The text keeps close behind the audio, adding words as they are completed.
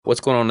What's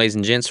going on, ladies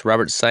and gents?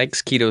 Robert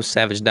Sykes,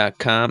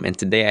 KetoSavage.com, and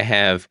today I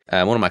have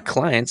one of my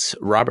clients,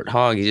 Robert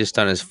Hogge. He's just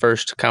done his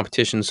first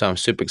competition, so I'm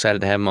super excited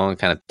to have him on,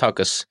 kind of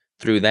talk us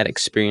through that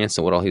experience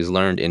and what all he's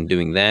learned in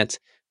doing that.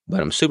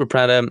 But I'm super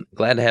proud of him,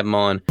 glad to have him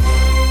on.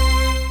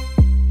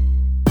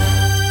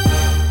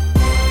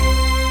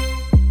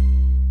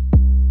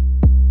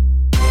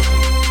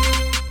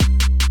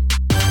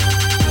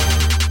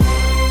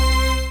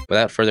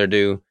 Without further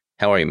ado,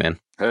 how are you, man?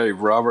 Hey,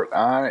 Robert,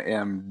 I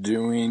am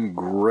doing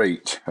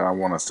great. I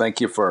want to thank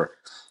you for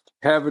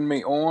having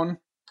me on.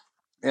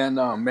 And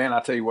man, I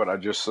tell you what, I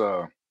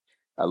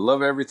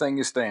love everything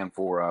you stand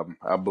for.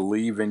 I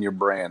believe in your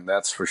brand,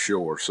 that's for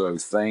sure. So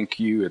thank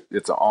you.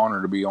 It's an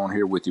honor to be on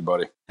here with you,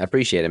 buddy. I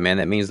appreciate it, man.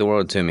 That means the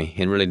world to me.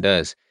 It really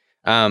does.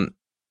 Um,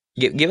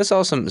 give us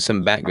all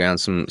some background,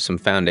 some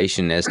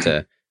foundation as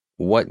to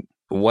what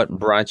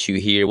brought you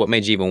here, what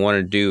made you even want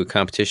to do a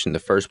competition in the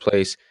first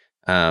place.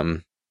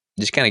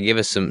 Just kind of give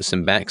us some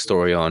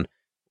backstory on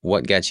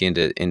what got you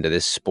into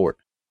this sport.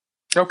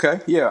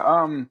 Okay,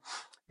 yeah.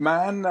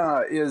 Mine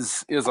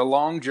is a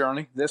long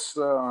journey. This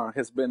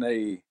has been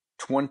a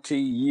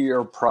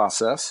 20-year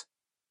process.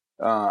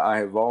 I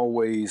have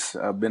always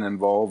been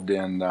involved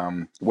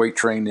in weight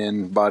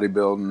training,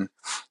 bodybuilding,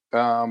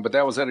 but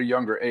that was at a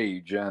younger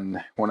age.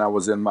 And when I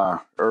was in my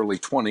early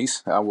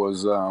 20s, I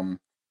was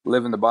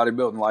living the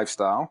bodybuilding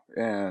lifestyle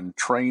and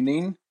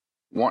training,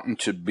 wanting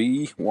to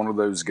be one of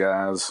those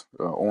guys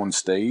on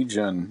stage,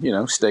 and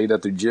stayed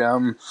at the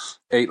gym,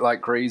 ate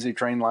like crazy,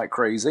 trained like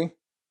crazy.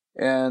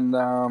 And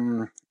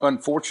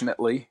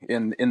unfortunately,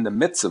 in the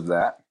midst of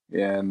that,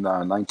 in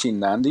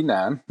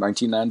 1999,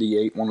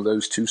 1998, one of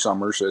those two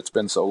summers, it's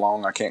been so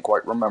long I can't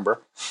quite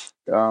remember,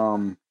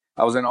 I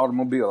was in an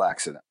automobile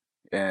accident.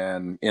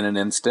 And in an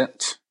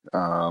instant,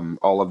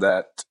 all of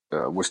that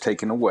was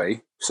taken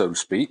away, so to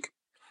speak.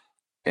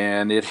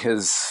 And it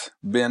has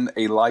been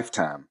a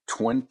lifetime,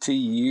 20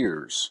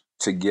 years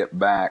to get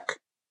back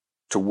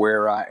to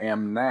where I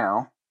am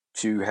now,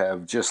 to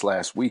have just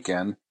last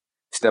weekend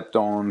stepped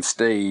on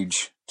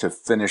stage to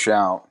finish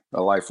out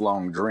a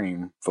lifelong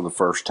dream for the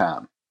first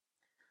time.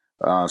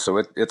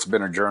 So it's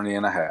been a journey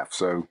and a half.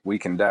 So we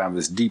can dive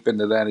as deep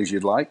into that as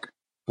you'd like.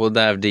 We'll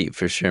dive deep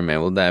for sure, man.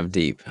 We'll dive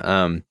deep.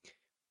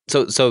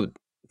 So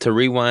to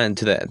rewind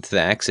to the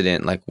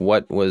accident, like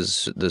what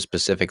was the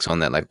specifics on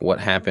that? Like what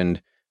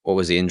happened? What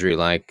was the injury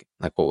like?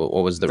 Like what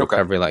was the Okay.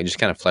 recovery like? Just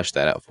kind of flesh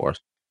that out for us.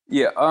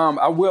 Yeah,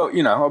 I will.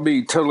 I'll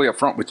be totally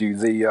upfront with you.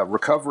 The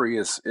recovery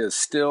is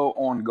still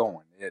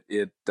ongoing.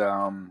 It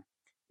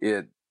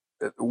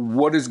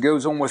what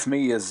goes on with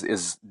me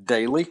is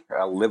daily.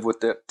 I live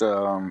with it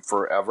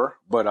forever.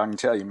 But I can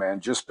tell you, man,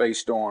 just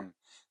based on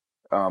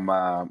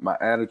my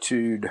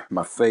attitude,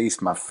 my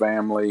faith, my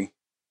family,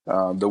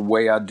 the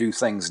way I do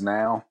things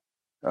now.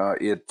 I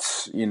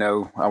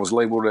was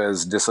labeled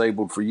as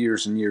disabled for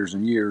years and years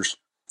and years,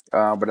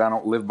 but I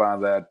don't live by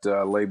that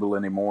label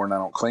anymore, and I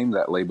don't claim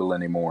that label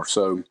anymore.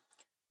 So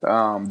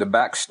the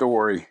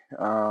backstory,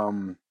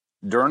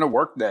 during a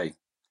work day,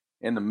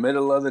 in the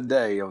middle of the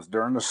day, it was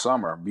during the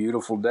summer,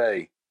 beautiful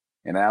day,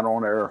 and out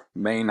on our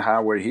main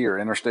highway here,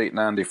 Interstate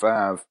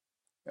 95,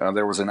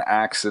 there was an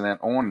accident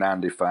on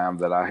 95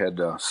 that I had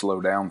to slow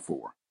down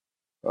for.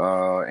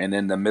 And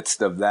in the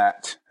midst of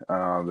that,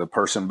 the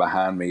person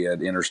behind me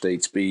at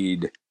interstate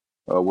speed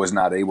was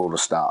not able to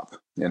stop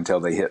until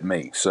they hit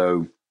me.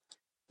 So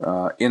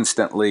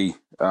instantly,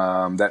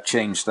 that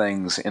changed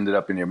things. Ended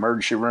up in the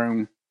emergency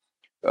room.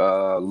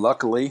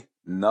 Luckily,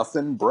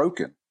 nothing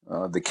broken.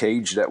 The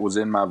cage that was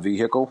in my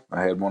vehicle,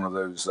 I had one of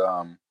those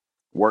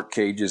work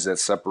cages that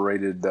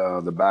separated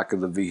the back of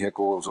the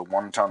vehicle. It was a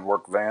 1-ton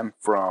work van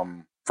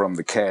from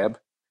the cab.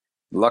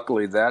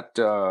 Luckily, that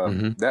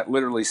that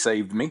literally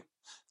saved me.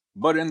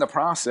 But in the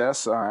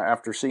process,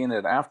 after seeing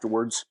it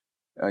afterwards,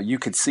 you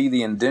could see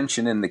the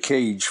indention in the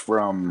cage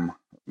from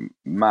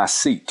my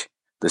seat.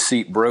 The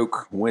seat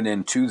broke, went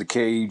into the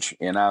cage,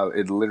 and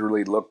it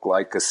literally looked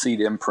like a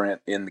seat imprint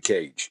in the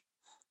cage.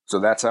 So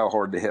that's how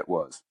hard the hit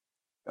was.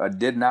 I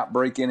did not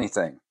break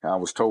anything. I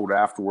was told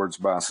afterwards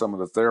by some of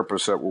the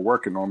therapists that were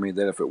working on me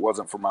that if it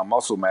wasn't for my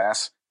muscle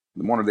mass,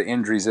 one of the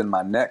injuries in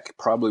my neck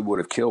probably would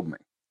have killed me.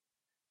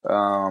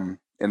 And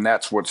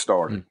that's what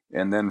started.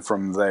 And then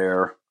from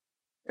there,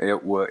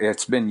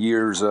 it's been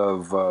years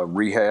of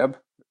rehab,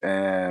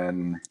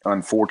 and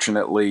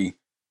unfortunately,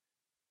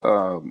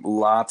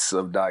 lots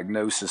of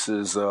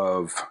diagnoses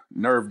of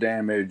nerve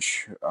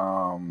damage,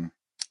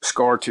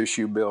 scar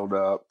tissue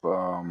buildup,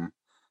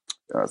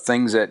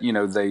 things that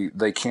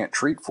they can't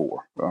treat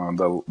for.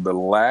 The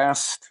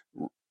last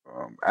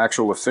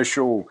actual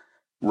official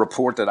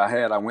report that I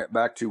had, I went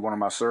back to one of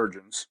my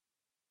surgeons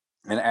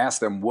and asked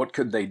them what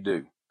could they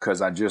do,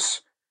 because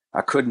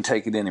I couldn't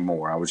take it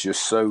anymore. I was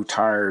just so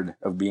tired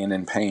of being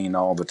in pain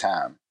all the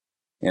time.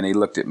 And he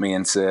looked at me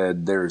and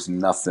said, "There's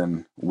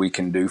nothing we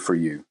can do for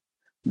you.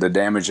 The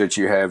damage that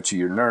you have to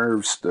your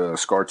nerves, the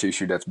scar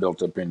tissue that's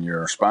built up in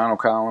your spinal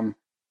column,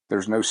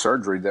 there's no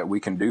surgery that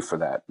we can do for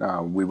that.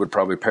 We would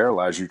probably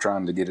paralyze you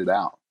trying to get it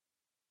out.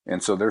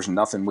 And so there's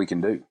nothing we can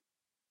do."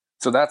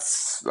 So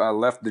that's I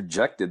left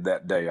dejected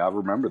that day. I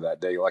remember that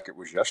day like it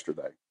was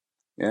yesterday.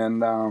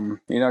 And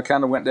it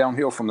kind of went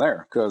downhill from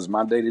there because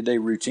my day-to-day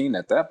routine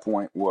at that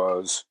point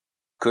was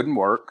couldn't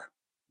work,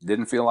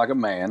 didn't feel like a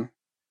man.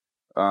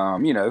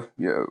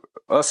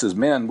 Us as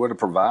men, we're the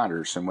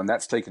providers, and when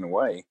that's taken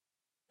away,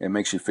 it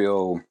makes you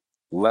feel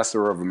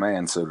lesser of a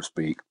man, so to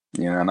speak.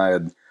 And I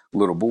had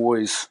little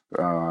boys.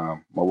 My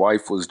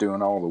wife was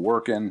doing all the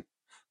working.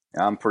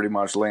 I'm pretty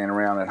much laying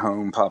around at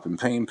home popping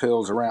pain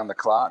pills around the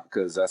clock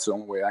because that's the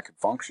only way I could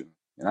function.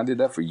 And I did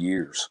that for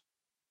years.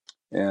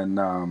 And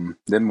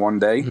then one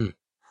day Mm.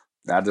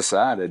 I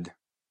decided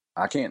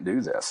I can't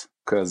do this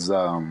because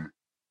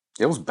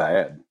it was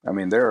bad. I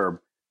mean,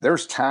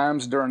 there's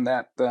times during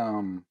that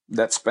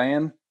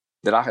span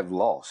that I have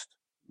lost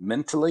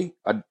mentally.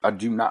 I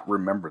do not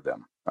remember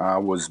them. I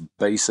was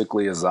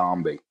basically a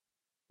zombie,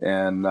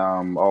 and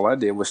all I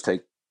did was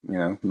take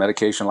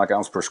medication like I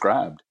was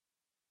prescribed.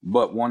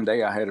 But one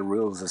day I had a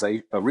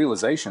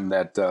realization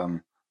that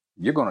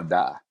you're going to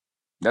die.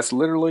 That's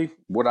literally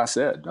what I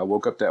said. I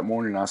woke up that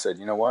morning and I said,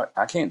 you know what?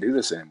 I can't do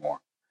this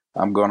anymore.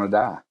 I'm going to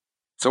die.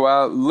 So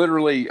I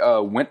literally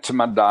went to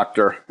my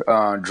doctor,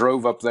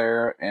 drove up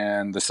there,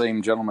 and the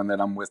same gentleman that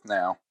I'm with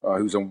now,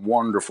 who's a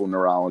wonderful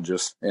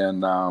neurologist,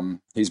 and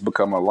he's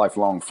become a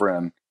lifelong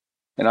friend.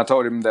 And I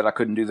told him that I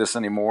couldn't do this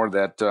anymore,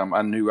 that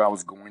I knew I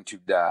was going to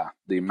die.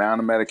 The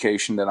amount of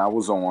medication that I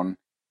was on,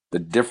 the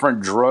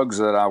different drugs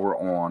that I were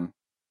on,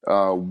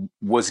 uh,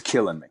 was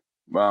killing me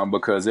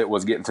because it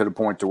was getting to the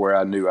point to where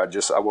I knew I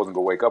wasn't going to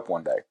wake up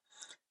one day.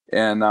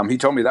 And he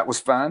told me that was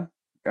fine.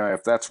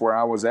 If that's where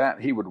I was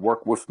at, he would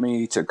work with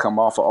me to come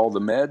off of all the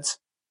meds.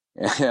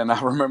 And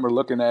I remember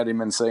looking at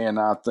him and saying,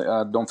 I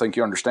don't think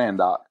you understand,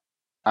 Doc.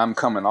 I'm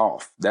coming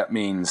off. That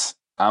means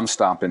I'm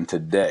stopping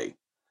today.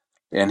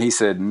 And he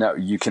said, no,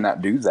 you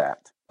cannot do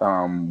that.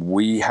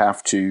 We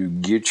have to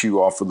get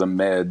you off of the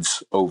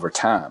meds over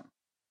time.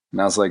 And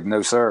I was like,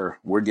 no, sir,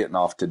 we're getting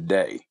off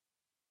today.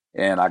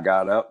 And I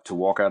got up to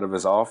walk out of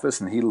his office,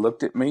 and he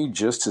looked at me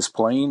just as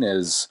plain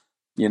as,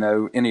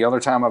 any other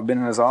time I've been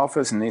in his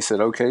office. And he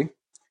said, okay,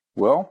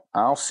 well,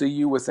 I'll see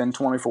you within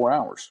 24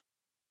 hours.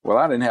 Well,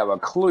 I didn't have a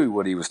clue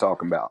what he was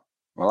talking about.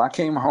 Well, I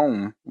came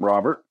home,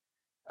 Robert.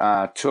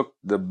 I took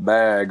the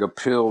bag of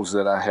pills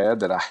that I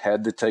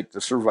had to take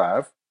to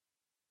survive,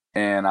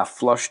 and I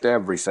flushed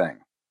everything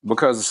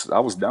because I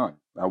was done.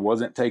 I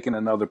wasn't taking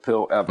another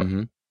pill ever.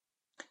 Mm-hmm.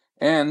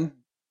 And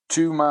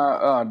to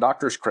my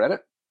doctor's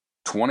credit,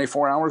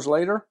 24 hours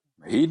later,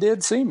 he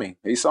did see me.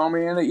 He saw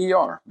me in the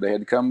ER. They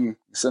had to come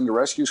send the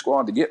rescue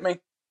squad to get me.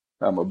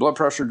 My blood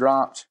pressure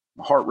dropped.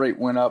 My heart rate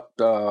went up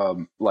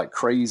like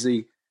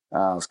crazy.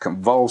 I was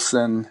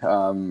convulsing.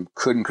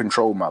 Couldn't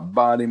control my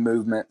body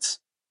movements.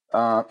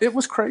 It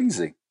was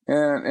crazy.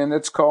 And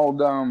it's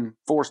called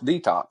forced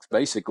detox,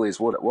 basically, is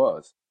what it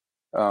was.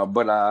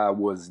 But I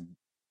was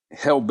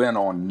hell bent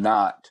on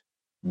not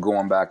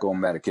going back on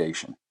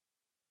medication.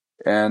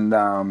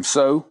 And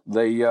so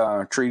they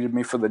treated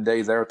me for the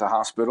day there at the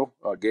hospital,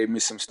 gave me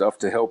some stuff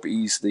to help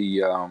ease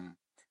the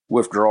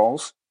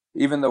withdrawals,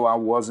 even though I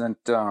wasn't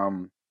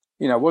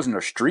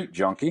a street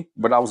junkie,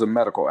 but I was a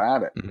medical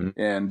addict Mm-hmm.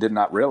 and did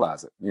not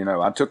realize it.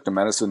 I took the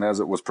medicine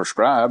as it was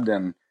prescribed,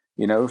 and,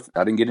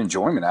 I didn't get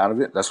enjoyment out of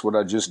it. That's what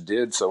I just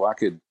did so I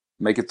could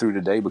make it through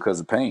the day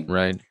because of pain.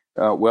 Right.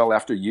 Well,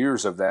 after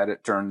years of that,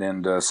 it turned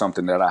into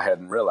something that I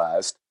hadn't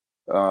realized.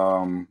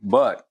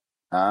 But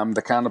I'm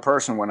the kind of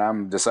person when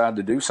I'm decide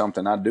to do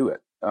something, I do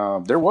it.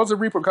 There was a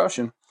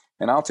repercussion,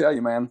 and I'll tell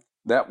you, man,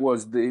 that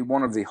was the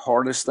one of the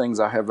hardest things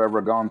I have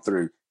ever gone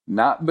through.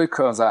 Not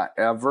because I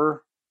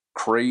ever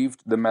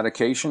craved the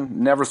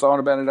medication, never thought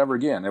about it ever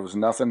again. It was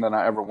nothing that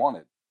I ever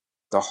wanted.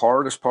 The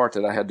hardest part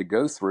that I had to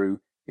go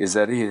through is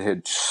that it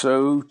had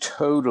so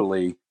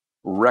totally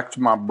wrecked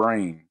my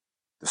brain.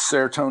 The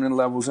serotonin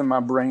levels in my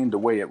brain, the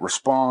way it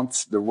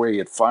responds, the way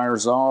it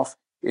fires off,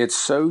 it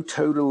so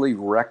totally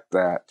wrecked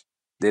that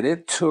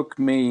it took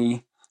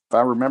me, if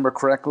I remember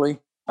correctly,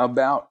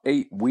 about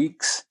 8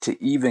 weeks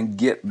to even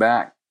get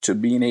back to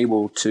being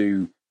able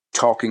to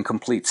talk in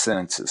complete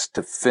sentences,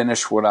 to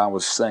finish what I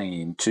was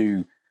saying,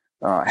 to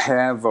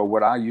have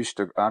what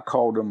I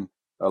called them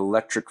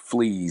electric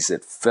fleas.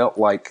 It felt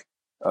like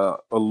a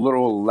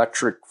little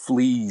electric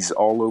fleas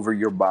all over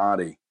your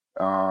body,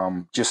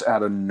 just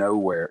out of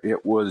nowhere.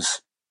 It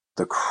was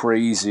the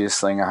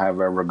craziest thing I have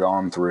ever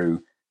gone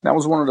through. That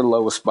was one of the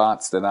lowest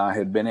spots that I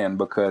had been in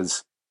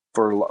because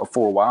for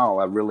a while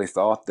I really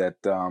thought that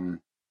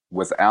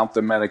without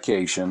the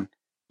medication,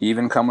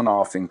 even coming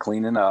off and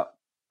cleaning up,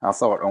 I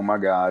thought, oh my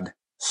God,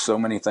 so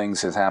many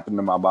things have happened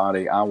to my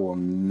body. I will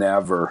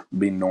never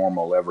be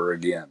normal ever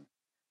again.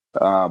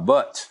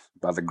 But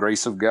by the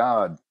grace of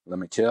God, let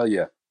me tell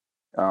you,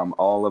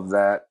 all of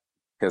that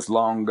has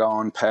long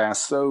gone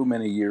past so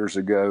many years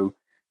ago.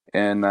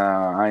 And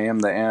I am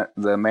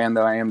the man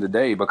that I am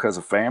today because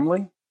of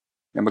family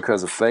and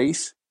because of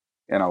faith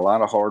and a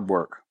lot of hard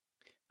work.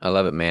 I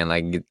love it, man.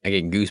 Like I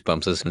get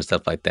goosebumps listening to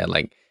stuff like that.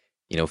 Like,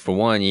 for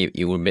one,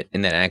 you were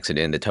in that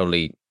accident that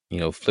totally,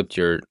 flipped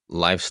your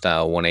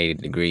lifestyle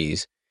 180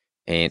 degrees.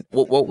 And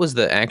what was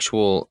the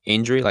actual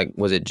injury? Like,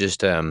 was it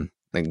just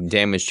like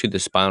damage to the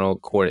spinal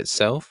cord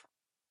itself?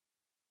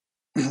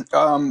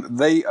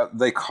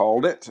 They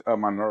called it.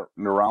 My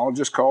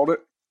neurologist called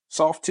it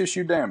soft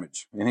tissue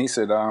damage, and he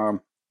said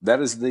that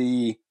is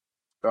the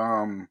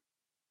um,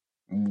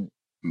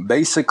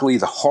 basically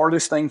the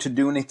hardest thing to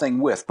do anything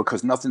with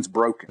because nothing's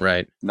broken,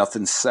 Right.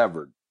 nothing's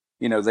severed.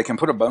 They can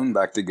put a bone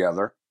back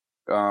together.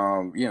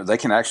 They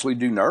can actually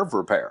do nerve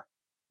repair,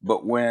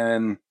 but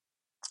when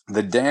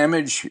the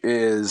damage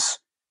is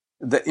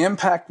the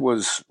impact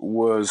was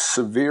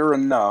severe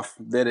enough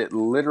that it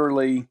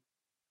literally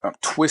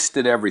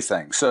twisted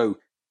everything. So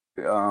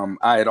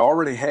I had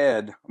already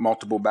had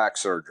multiple back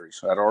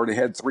surgeries. I'd already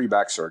had 3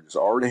 back surgeries. I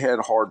already had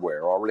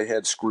hardware. Already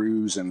had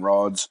screws and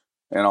rods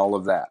and all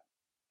of that.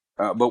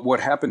 But what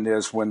happened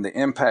is when the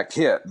impact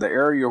hit, the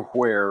area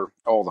where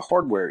all the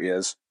hardware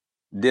is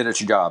did its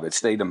job. It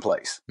stayed in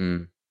place.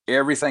 Mm.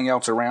 Everything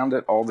else around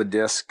it, all the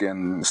disc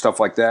and stuff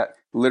like that,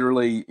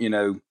 literally,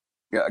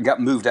 got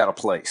moved out of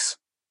place.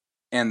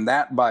 And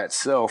that by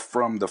itself,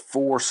 from the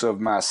force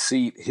of my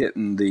seat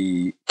hitting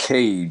the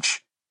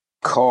cage,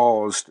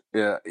 caused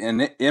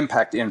an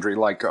impact injury,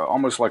 like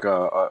almost like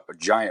a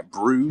giant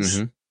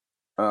bruise,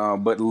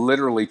 Mm-hmm. but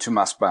literally to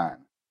my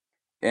spine.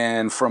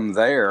 And from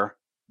there,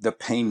 the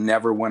pain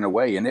never went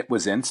away, and it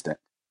was instant.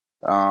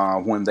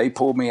 When they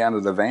pulled me out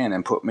of the van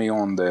and put me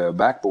on the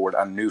backboard,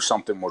 I knew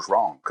something was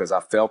wrong because I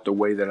felt a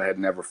way that I had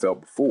never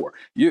felt before.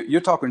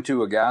 You're talking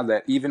to a guy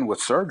that even with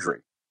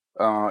surgery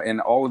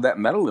and all of that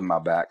metal in my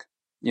back,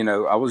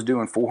 I was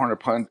doing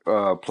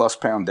 400 plus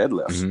pound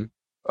deadlifts.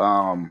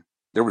 Mm-hmm.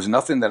 There was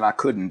nothing that I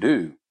couldn't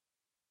do.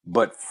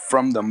 But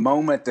from the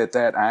moment that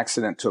that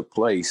accident took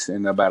place,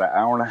 and about an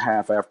hour and a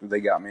half after they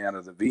got me out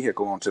of the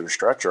vehicle onto the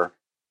stretcher,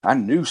 I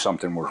knew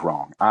something was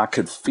wrong. I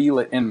could feel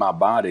it in my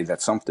body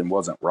that something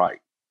wasn't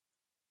right.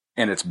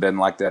 And it's been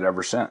like that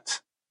ever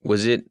since.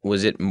 Was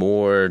it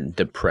more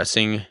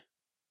depressing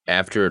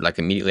after, like,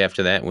 immediately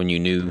after that, when you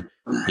knew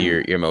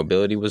your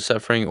mobility was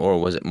suffering, or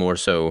was it more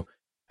so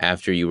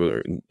after you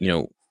were,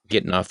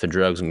 getting off the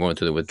drugs and going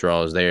through the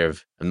withdrawals there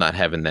of not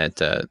having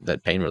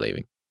that pain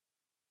relieving?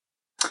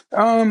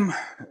 Um,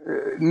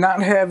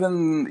 Not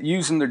having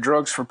using the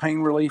drugs for pain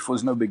relief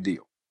was no big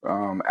deal.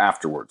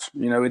 Afterwards,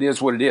 it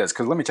is what it is.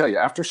 Because let me tell you,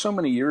 after so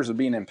many years of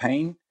being in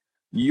pain,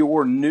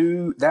 your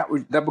new that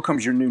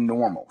becomes your new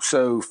normal.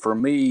 So for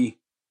me,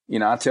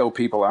 I tell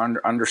people I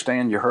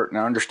understand you're hurt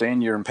and I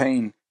understand you're in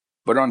pain,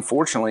 but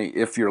unfortunately,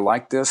 if you're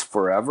like this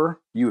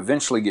forever, you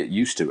eventually get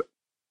used to it.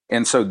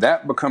 And so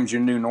that becomes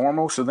your new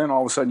normal. So then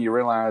all of a sudden you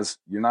realize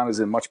you're not as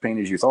in much pain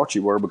as you thought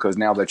you were because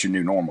now that's your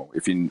new normal,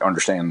 if you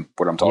understand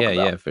what I'm Yeah, talking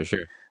yeah, about. for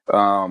sure.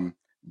 Um,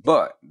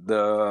 but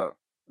the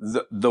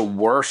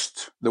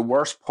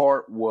worst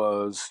part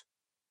was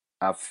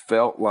I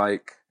felt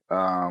like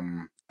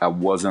I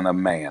wasn't a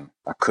man.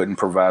 I couldn't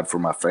provide for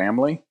my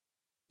family.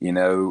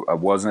 I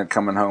wasn't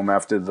coming home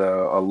after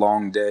a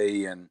long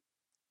day and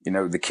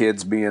the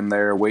kids being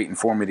there waiting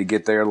for me to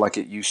get there like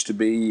it used to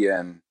be,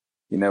 and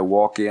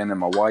walk in and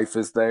my wife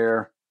is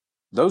there.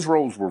 Those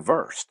roles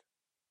reversed.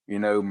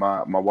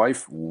 My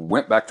wife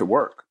went back to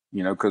work.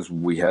 Because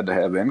we had to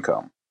have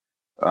income.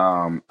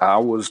 I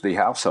was the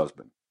house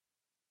husband,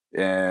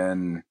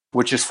 and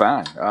which is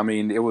fine. I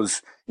mean, it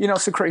was,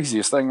 it's the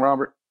craziest thing,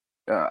 Robert.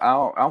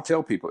 I'll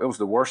tell people it was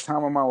the worst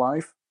time of my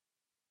life,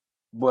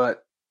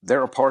 but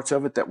there are parts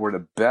of it that were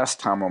the best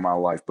time of my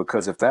life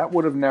because if that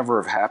would have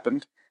never have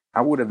happened,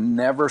 I would have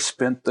never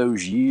spent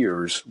those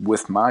years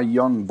with my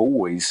young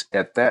boys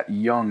at that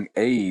young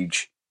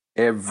age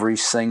every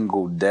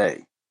single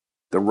day.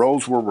 The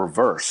roles were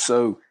reversed.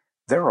 So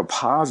there are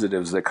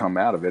positives that come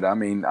out of it. I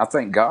mean, I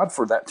thank God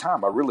for that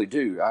time. I really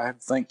do. I have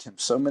thanked Him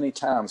so many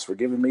times for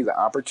giving me the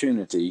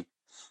opportunity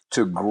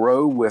to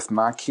grow with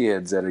my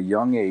kids at a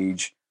young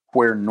age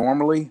where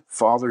normally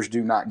fathers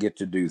do not get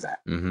to do that.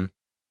 Mm-hmm.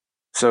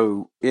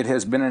 So it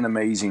has been an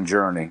amazing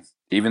journey.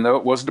 Even though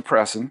it was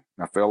depressing,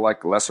 I felt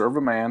like lesser of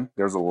a man.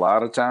 There's a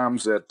lot of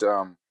times that,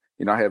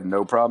 I have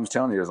no problems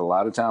telling you, there's a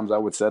lot of times I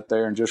would sit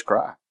there and just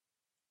cry.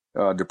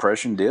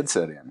 Depression did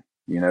set in.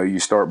 You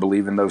start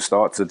believing those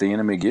thoughts that the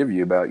enemy give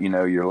you about,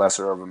 you're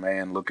lesser of a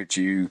man. Look at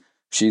you.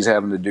 She's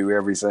having to do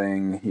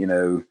everything.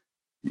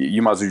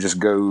 You might as well just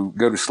go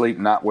to sleep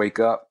and not wake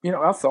up.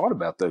 I've thought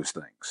about those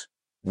things,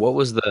 What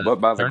was the but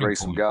by the turning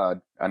grace of point?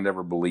 God, I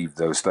never believed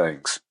those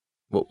things.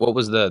 What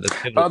was the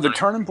pivotal The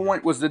turning turning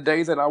point was the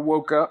day that I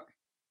woke up.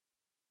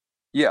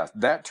 Yeah,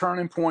 that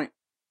turning point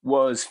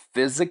was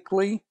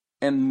physically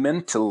and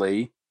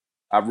mentally.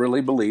 I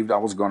really believed I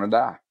was going to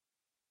die.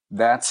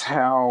 That's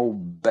how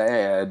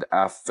bad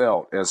I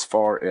felt as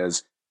far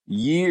as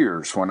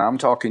years. When I'm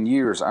talking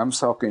years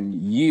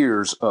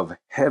of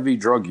heavy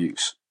drug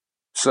use.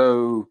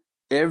 So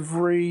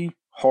every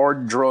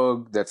hard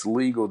drug that's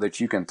legal that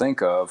you can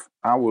think of,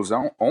 I was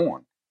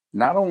on.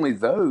 Not only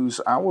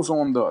those, I was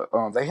on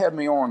they had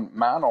me on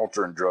mind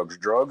altering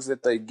drugs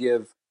that they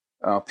give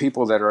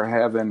people that are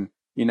having,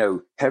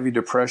 heavy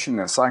depression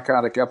and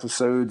psychotic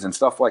episodes and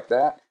stuff like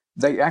that.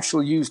 they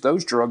actually use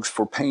those drugs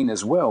for pain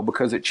as well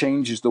because it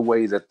changes the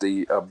way that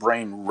the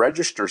brain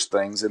registers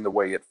things and the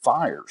way it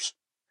fires.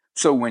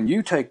 So when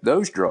you take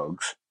those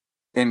drugs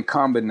in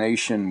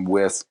combination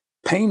with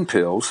pain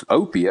pills,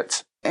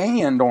 opiates,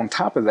 and on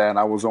top of that,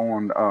 I was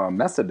on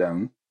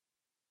methadone.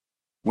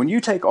 When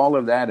you take all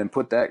of that and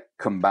put that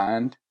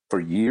combined for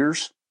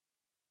years,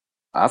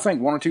 I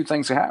think one or two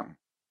things happen.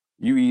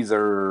 You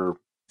either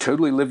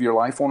totally live your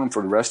life on them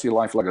for the rest of your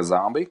life like a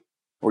zombie,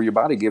 or your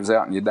body gives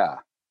out and you die.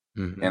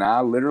 Hmm. And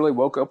I literally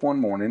woke up one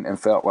morning and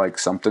felt like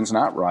something's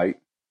not right.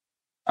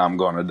 I'm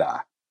going to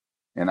die.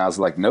 And I was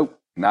like, nope,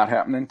 not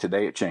happening.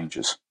 Today it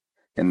changes.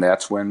 And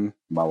that's when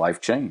my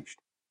life changed.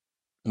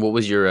 What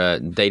was your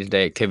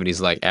day-to-day activities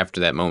like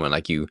after that moment?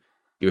 Like you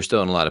were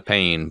still in a lot of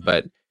pain,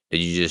 but did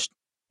you just,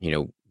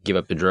 give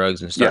up the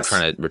drugs and start Yes.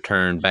 trying to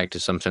return back to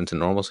some sense of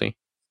normalcy?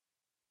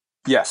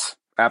 Yes,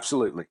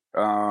 absolutely.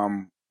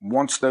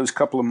 Once those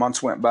couple of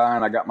months went by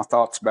and I got my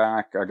thoughts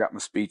back, I got my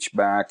speech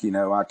back,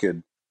 I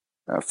could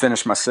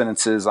finish my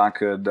sentences. I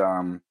could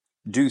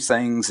do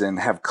things and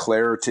have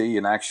clarity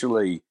and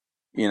actually,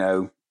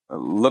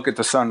 look at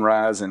the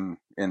sunrise and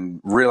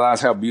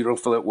realize how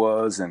beautiful it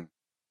was and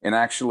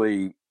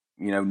actually,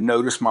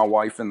 notice my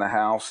wife in the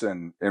house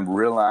and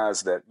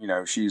realize that,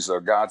 she's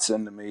a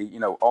godsend to me,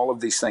 all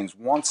of these things.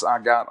 Once I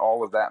got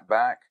all of that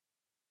back,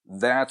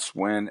 that's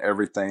when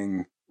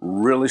everything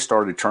really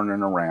started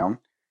turning around.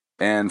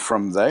 And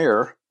from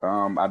there,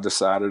 I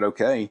decided,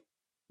 okay,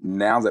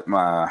 now that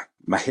my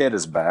head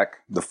is back,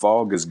 the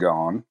fog is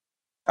gone.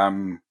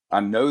 I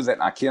know that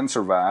I can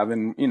survive,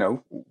 and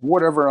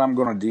whatever I'm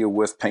going to deal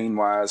with pain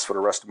wise for the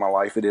rest of my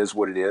life, it is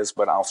what it is.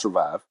 But I'll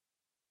survive.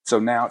 So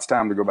now it's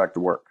time to go back to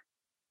work.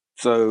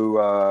 So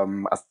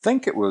I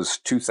think it was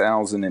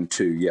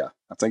 2002. Yeah,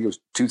 I think it was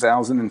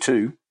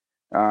 2002.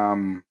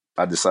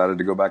 I decided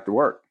to go back to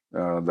work.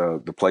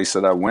 The place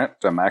that I went,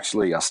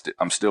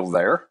 I'm still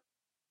there,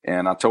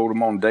 and I told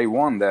them on day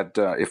one that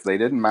if they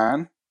didn't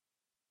mind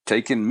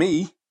taking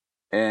me,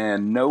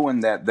 and knowing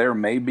that there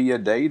may be a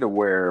day to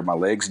where my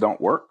legs don't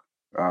work,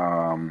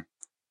 um,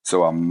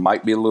 so I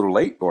might be a little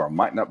late, or I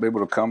might not be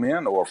able to come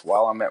in, or if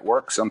while I'm at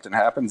work something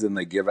happens and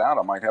they give out,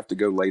 I might have to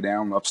go lay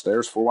down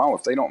upstairs for a while.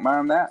 If they don't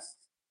mind that,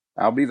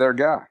 I'll be their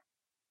guy.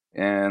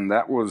 And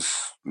that was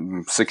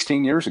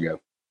 16 years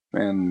ago.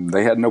 And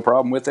they had no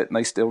problem with it, and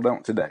they still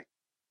don't today.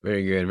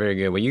 Very good, very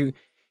good. Well,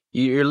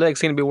 your legs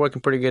seem to be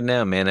working pretty good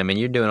now, man. I mean,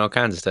 you're doing all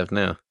kinds of stuff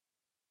now.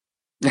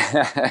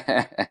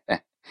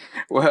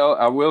 Well,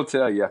 I will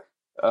tell you,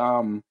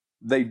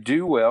 they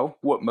do well.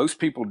 What most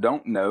people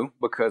don't know,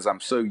 because I'm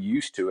so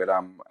used to it,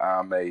 I'm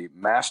a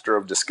master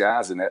of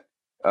disguising it.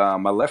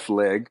 My left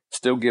leg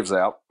still gives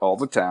out all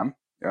the time,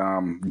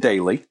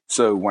 daily.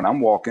 So when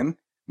I'm walking,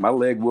 my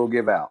leg will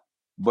give out.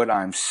 But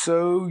I'm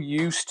so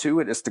used to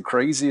it. It's the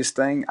craziest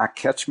thing. I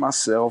catch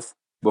myself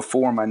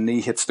before my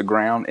knee hits the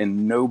ground,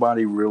 and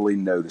nobody really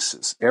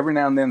notices. Every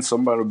now and then,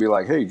 somebody will be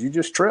like, "Hey, did you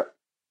just trip?"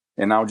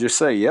 And I'll just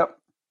say, "Yep,"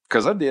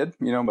 because I did.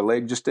 My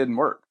leg just didn't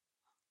work.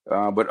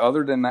 But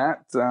other than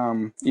that,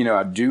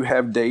 I do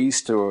have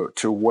days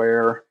to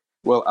where,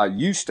 well, I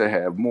used to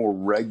have more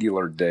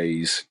regular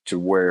days to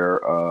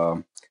where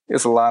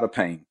it's a lot of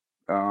pain.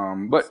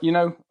 But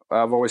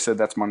I've always said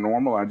that's my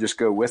normal. I just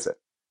go with it,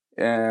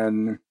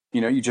 and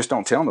you just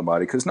don't tell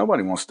nobody because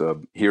nobody wants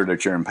to hear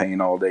that you're in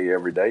pain all day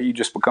every day. You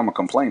just become a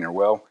complainer.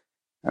 Well,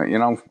 I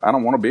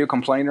don't want to be a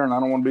complainer, and I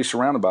don't want to be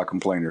surrounded by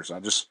complainers.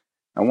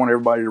 I want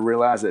everybody to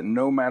realize that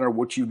no matter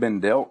what you've been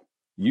dealt,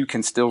 you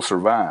can still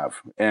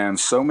survive. And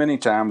so many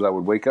times I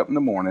would wake up in the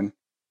morning,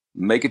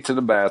 make it to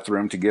the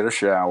bathroom to get a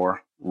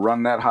shower,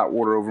 run that hot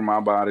water over my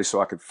body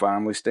so I could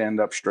finally stand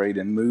up straight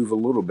and move a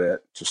little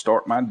bit to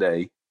start my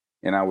day.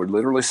 And I would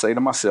literally say to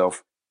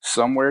myself,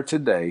 somewhere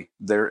today,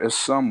 there is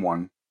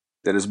someone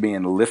that is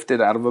being lifted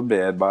out of a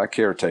bed by a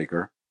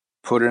caretaker,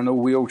 put in a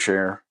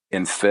wheelchair,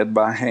 and fed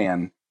by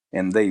hand,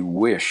 and they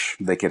wish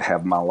they could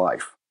have my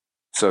life.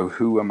 So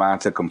who am I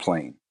to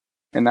complain?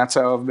 And that's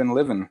how I've been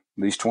living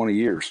these 20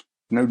 years.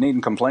 No need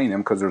in complaining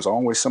because there's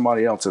always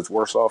somebody else that's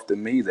worse off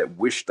than me that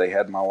wish they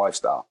had my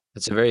lifestyle.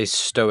 It's a very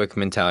stoic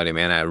mentality,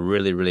 man. I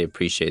really, really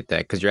appreciate that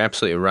because you're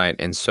absolutely right.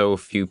 And so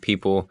few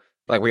people,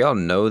 like we all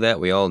know that.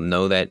 We all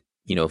know that,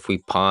 if we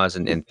pause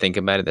and think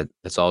about it,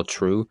 that's all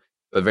true.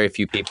 But very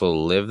few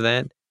people live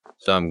that.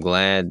 So I'm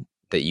glad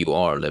that you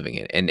are living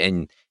it.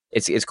 And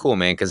it's cool,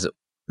 man, because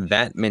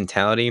that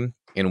mentality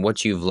and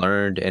what you've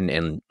learned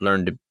and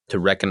learned to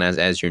recognize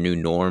as your new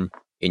norm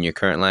in your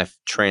current life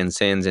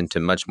transcends into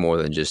much more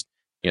than just,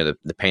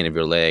 the pain of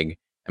your leg.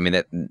 I mean,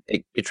 that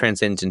it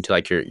transcends into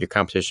like your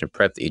competition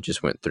prep that you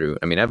just went through.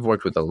 I mean, I've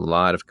worked with a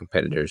lot of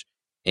competitors,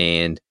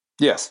 and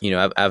Yes.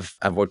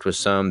 I've worked with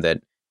some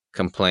that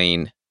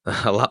complain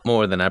a lot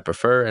more than I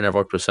prefer, and I've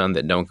worked with some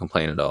that don't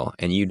complain at all.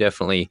 And you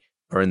definitely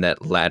are in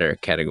that latter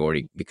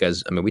category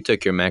because I mean, we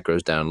took your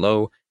macros down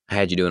low. I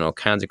had you doing all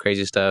kinds of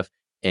crazy stuff,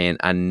 and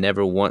I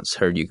never once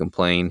heard you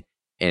complain.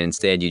 And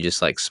instead, you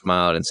just like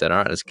smiled and said, "All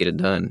right, let's get it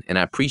done." And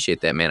I appreciate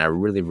that, man. I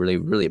really, really,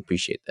 really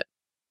appreciate that.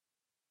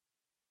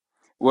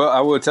 Well,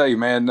 I will tell you,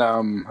 man.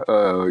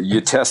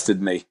 You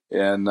tested me,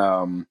 and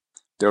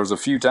there was a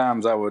few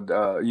times I would,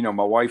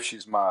 my wife.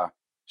 She's more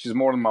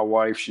than my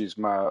wife. She's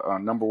my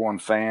number one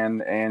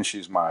fan, and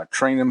she's my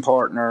training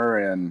partner,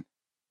 and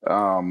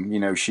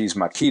she's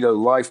my keto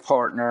life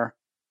partner.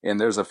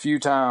 And there's a few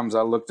times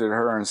I looked at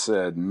her and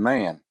said,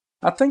 "Man,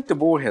 I think the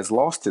boy has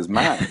lost his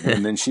mind."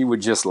 And then she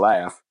would just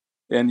laugh,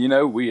 and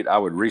I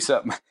would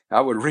reset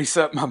I would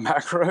reset my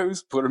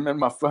macros, put them in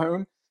my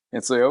phone,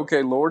 and say,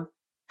 "Okay, Lord,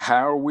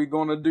 how are we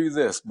going to do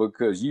this?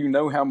 Because you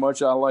know how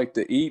much I like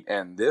to eat,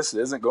 and this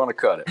isn't going to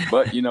cut it."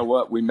 But you know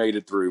what? We made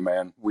it through,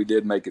 man. We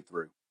did make it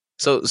through.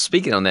 So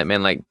speaking on that,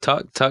 man, like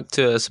talk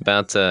to us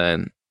about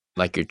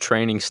like your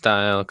training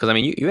style. Because I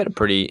mean, you had a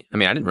pretty. I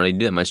mean, I didn't really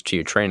do that much to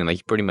your training. Like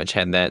you pretty much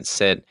had that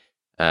set.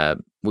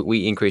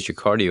 We increased your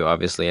cardio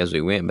obviously as we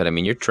went, but I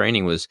mean, your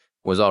training was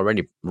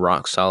already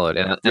rock solid.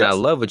 And I Yes.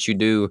 love what you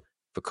do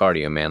for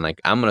cardio, man.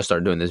 Like I'm gonna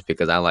start doing this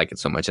because I like it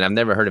so much, and I've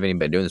never heard of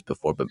anybody doing this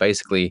before. But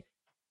basically,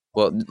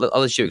 well,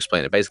 I'll let you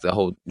explain it. Basically, the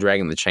whole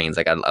dragging the chains.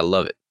 Like I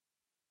love it.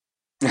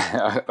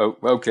 Oh,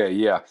 okay,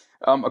 yeah.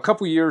 A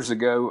couple years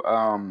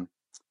ago,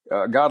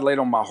 God laid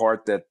on my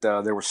heart that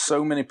there were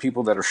so many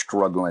people that are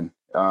struggling,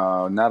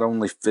 not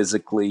only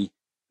physically,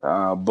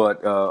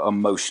 but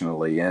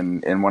emotionally.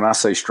 And when I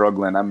say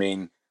struggling, I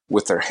mean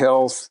with their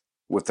health,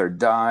 with their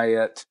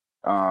diet,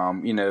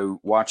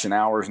 watching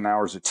hours and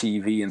hours of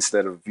TV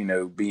instead of,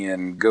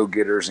 being go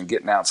getters and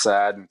getting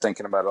outside and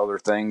thinking about other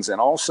things, and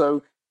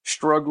also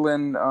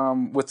struggling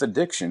with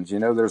addictions.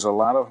 There's a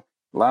lot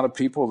of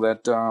people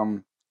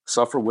that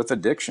suffer with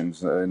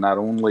addictions, not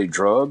only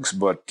drugs,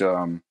 but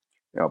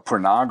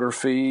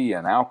pornography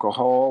and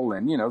alcohol.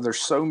 And there's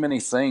so many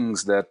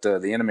things that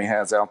the enemy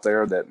has out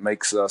there that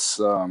makes us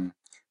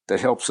that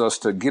helps us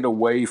to get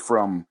away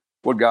from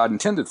what God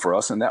intended for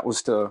us, and that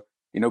was to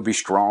be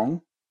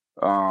strong,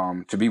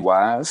 to be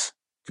wise,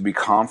 to be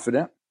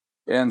confident.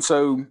 And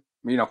so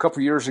a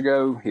couple years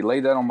ago, He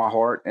laid that on my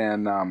heart,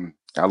 and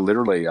I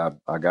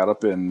got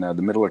up in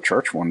the middle of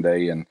church one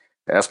day and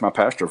asked my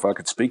pastor if I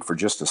could speak for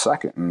just a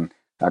second. And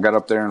I got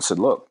up there and said,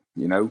 "Look,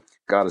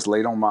 God has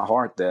laid on my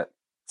heart that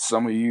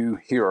some of you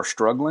here are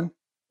struggling.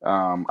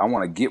 I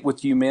want to get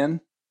with you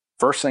men.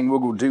 First thing we're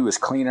going to do is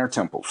clean our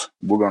temples.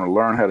 We're going to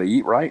learn how to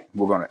eat right.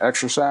 We're going to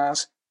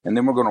exercise. And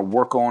then we're going to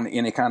work on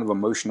any kind of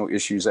emotional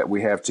issues that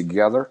we have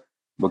together,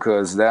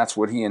 because that's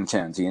what He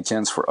intends. He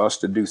intends for us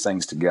to do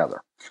things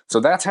together."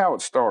 So that's how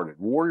it started.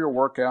 Warrior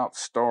Workout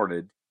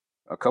started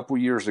a couple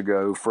years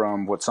ago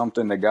from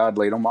something that God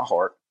laid on my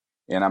heart.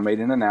 And I made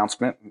an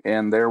announcement,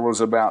 and there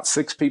was about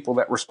 6 people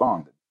that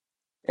responded.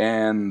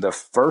 And the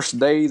first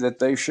day that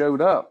they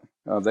showed up,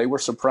 they were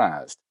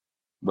surprised,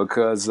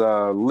 because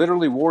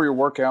literally Warrior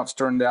Workouts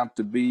turned out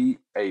to be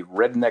a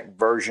redneck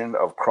version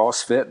of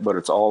CrossFit, but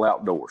it's all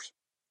outdoors.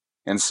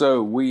 And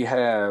so we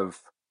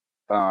have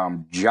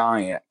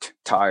giant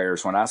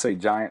tires. When I say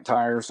giant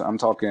tires, I'm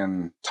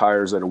talking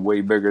tires that are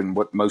way bigger than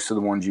what most of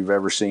the ones you've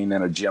ever seen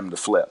in a gym to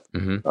flip.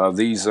 Hmm.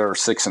 These are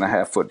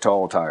 6.5 foot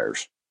tall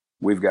tires.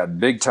 We've got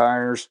big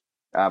tires.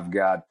 I've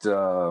got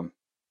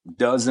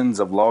dozens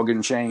of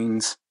logging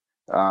chains.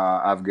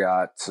 I've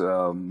got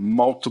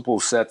multiple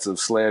sets of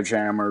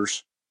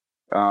sledgehammers.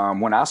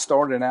 When I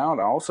started out,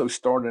 I also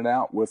started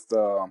out with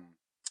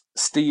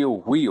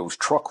steel wheels,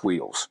 truck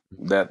wheels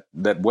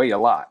that weigh a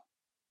lot,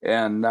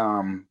 and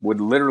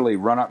would literally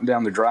run up and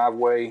down the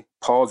driveway,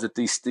 pause at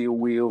these steel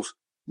wheels,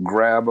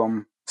 grab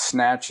them,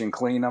 snatch and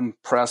clean them,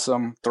 press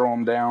them, throw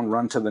them down,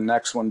 run to the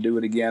next one, do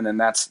it again, and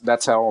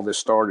that's how all this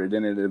started,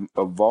 and it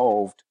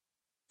evolved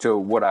to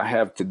what I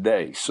have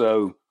today.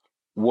 So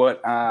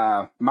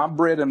my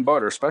bread and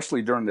butter,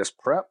 especially during this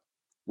prep,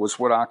 was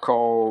what I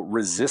call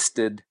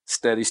resisted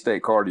steady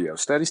state cardio.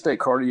 Steady state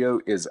cardio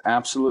is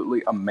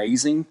absolutely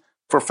amazing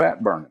for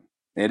fat burning.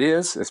 It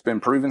is. It's been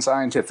proven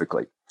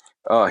scientifically.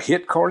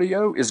 HIIT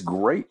cardio is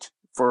great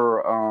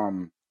for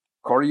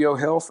cardio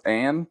health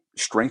and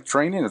strength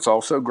training. It's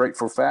also great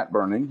for fat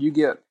burning. You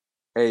get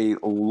a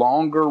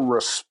longer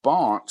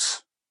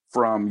response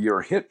from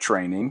your HIIT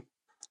training,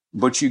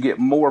 but you get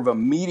more of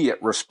immediate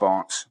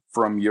response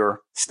from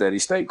your steady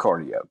state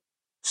cardio.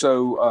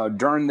 So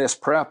during this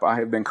prep, I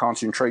have been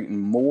concentrating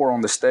more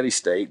on the steady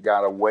state,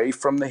 got away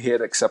from the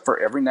HIIT, except for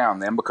every now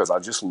and then, because I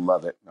just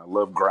love it. I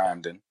love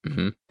grinding.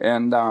 Hmm.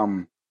 And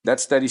that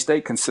steady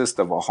state consists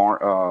of a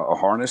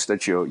harness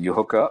that you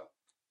hook up.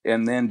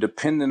 And then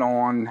depending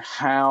on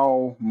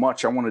how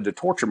much I wanted to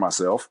torture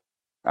myself,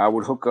 I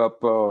would hook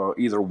up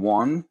either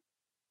one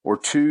or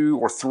two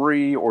or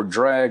three, or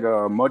drag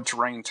a mud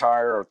terrain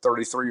tire, or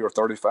 33 or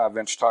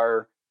 35-inch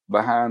tire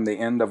behind the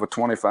end of a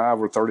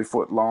 25 or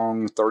 30-foot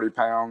long,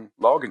 30-pound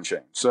logging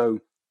chain.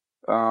 So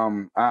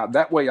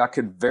that way I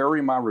could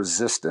vary my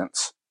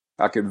resistance.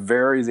 I could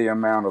vary the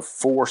amount of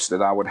force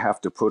that I would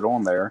have to put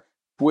on there,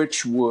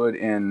 which would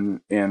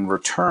in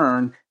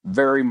return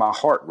vary my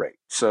heart rate.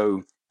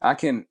 So I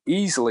can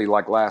easily,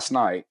 like last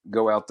night,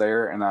 go out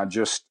there and I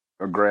just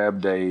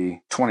grabbed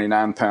a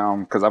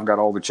 29-pound, because I've got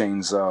all the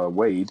chains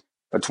weighed,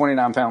 a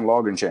 29-pound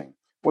logging chain.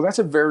 Well, that's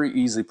a very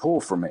easy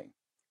pull for me.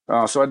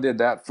 So I did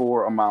that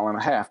for a mile and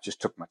a half.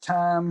 Just took my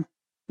time.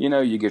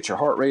 You get your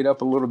heart rate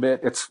up a little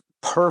bit. It's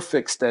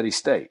perfect steady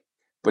state.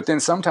 But then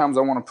sometimes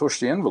I want to push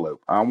the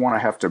envelope. I want to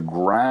have to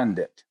grind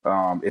it.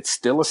 It's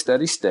still a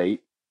steady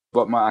state,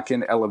 but I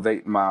can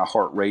elevate my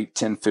heart rate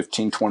 10,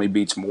 15, 20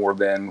 beats more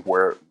than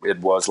where it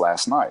was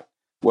last night.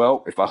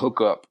 Well, if I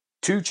hook up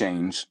two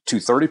chains, two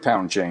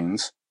 30-pound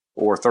chains,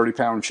 or a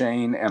 30-pound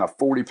chain and a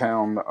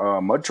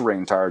 40-pound mud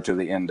terrain tire to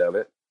the end of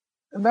it,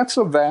 and that's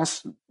a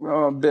vast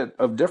bit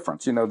of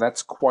difference.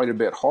 That's quite a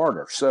bit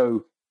harder.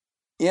 So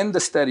in the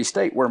steady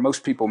state where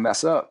most people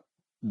mess up,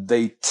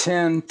 they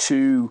tend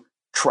to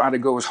try to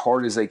go as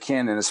hard as they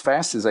can and as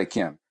fast as they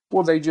can.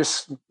 Well, they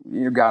just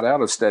got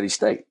out of steady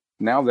state.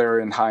 Now they're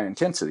in high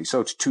intensity.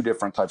 So it's two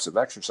different types of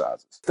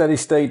exercises. Steady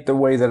state, the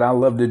way that I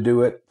love to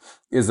do it,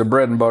 is the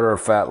bread and butter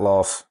of fat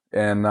loss.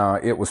 And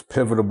it was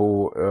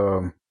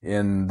pivotal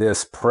in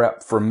this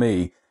prep for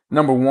me.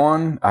 Number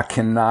one, I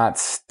cannot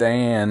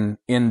stand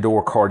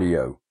indoor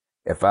cardio.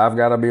 If I've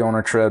got to be on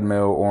a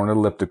treadmill or an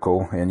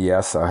elliptical, and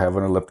yes, I have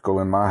an elliptical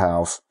in my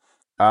house,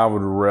 I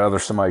would rather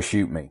somebody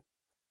shoot me.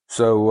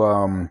 So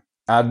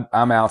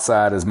I'm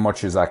outside as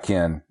much as I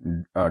can,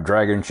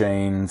 dragging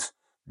chains,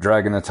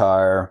 dragging a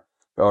tire,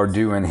 or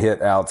doing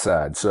HIIT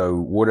outside. So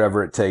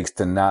whatever it takes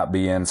to not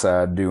be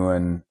inside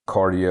doing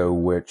cardio,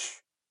 which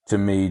to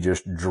me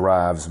just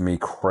drives me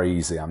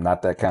crazy. I'm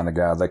not that kind of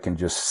guy that can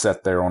just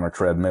sit there on a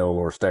treadmill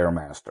or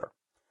Stairmaster.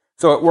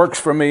 So it works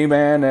for me,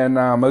 man, and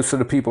most of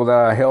the people that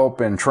I help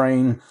and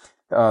train,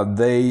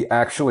 they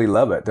actually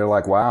love it. They're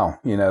like, wow,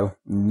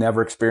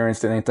 never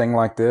experienced anything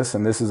like this,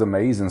 and this is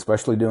amazing,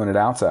 especially doing it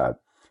outside.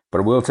 But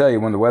I will tell you,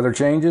 when the weather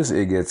changes,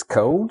 it gets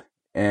cold,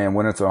 and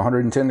when it's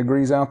 110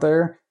 degrees out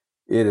there,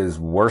 it is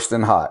worse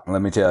than hot,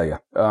 let me tell you.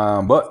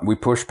 But we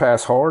push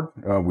past hard,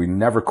 we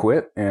never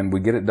quit, and we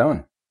get it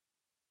done.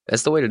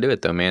 That's the way to do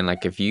it though, man.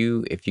 Like if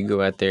you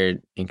go out there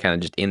and kind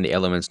of just in the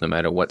elements, no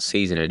matter what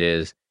season it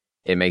is,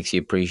 it makes you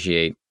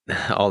appreciate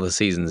all the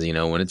seasons.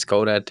 When it's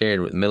cold out there,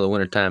 in the middle of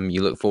wintertime,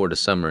 you look forward to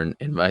summer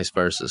and vice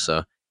versa. So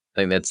I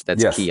think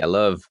that's Yes. key. I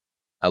love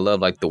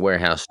like the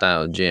warehouse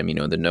style gym.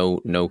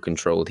 The no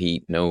controlled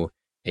heat, no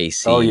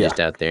AC. Oh, You're yeah.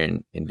 just out there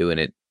and doing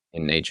it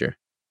in nature.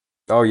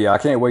 Oh yeah, I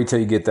can't wait till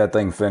you get that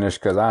thing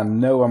finished because I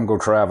know I'm gonna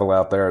travel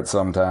out there at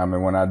some time,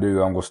 and when I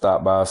do, I'm gonna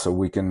stop by so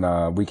we can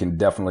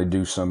definitely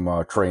do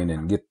some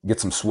training, get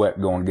some sweat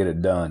going, get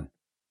it done.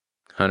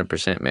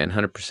 100%, man.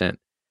 100%.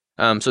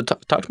 So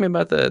talk to me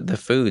about the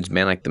foods,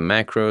 man. Like the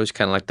macros,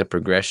 kind of like the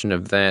progression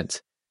of that.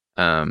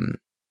 Um,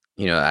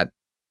 I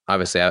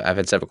obviously I've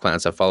had several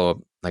clients I follow up.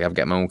 Like I've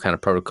got my own kind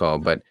of protocol,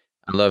 but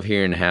I love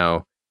hearing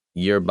how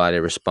your body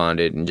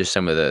responded and just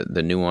some of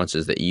the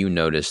nuances that you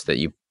noticed that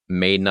you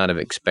may not have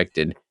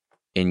expected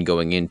in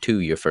going into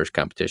your first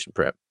competition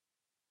prep.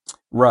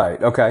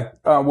 Right. Okay.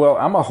 Well,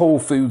 I'm a whole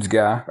foods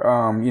guy.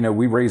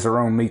 We raise our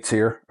own meats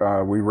here.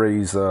 We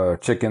raise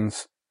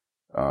chickens.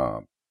 Uh,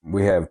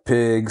 we have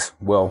pigs.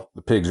 Well,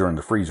 the pigs are in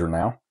the freezer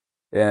now.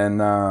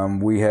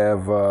 And we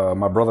have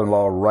my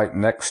brother-in-law right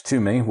next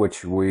to me,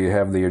 which we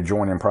have the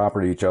adjoining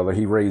property each other.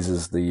 He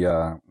raises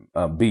the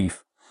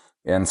beef.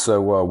 And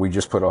so we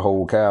just put a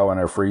whole cow in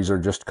our freezer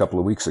just a couple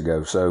of weeks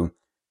ago. So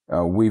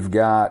we've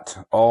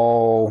got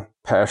all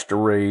pasture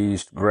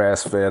raised,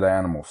 grass fed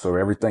animals. So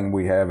everything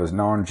we have is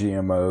non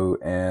GMO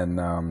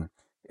and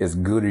as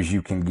good as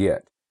you can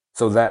get.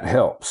 So that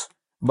helps.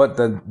 But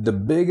the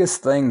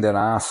biggest thing that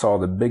I saw,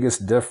 the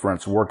biggest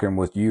difference working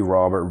with you,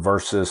 Robert,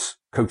 versus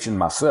coaching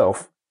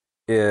myself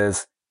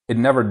is it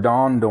never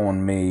dawned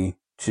on me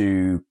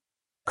to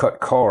cut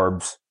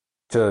carbs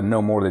to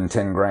no more than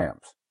 10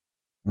 grams.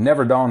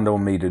 Never dawned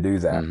on me to do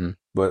that. Mm-hmm.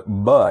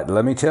 But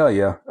let me tell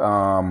you,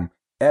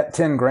 at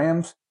 10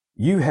 grams,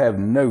 you have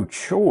no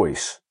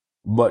choice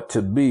but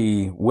to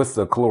be with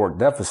the caloric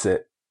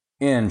deficit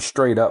in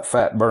straight up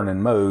fat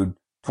burning mode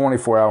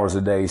 24 hours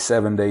a day,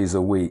 7 days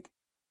a week.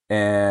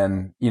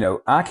 And,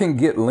 I can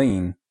get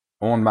lean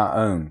on my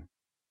own,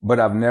 but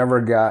I've never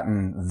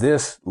gotten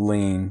this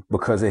lean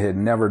because it had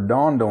never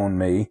dawned on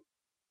me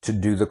to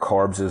do the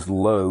carbs as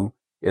low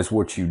as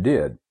what you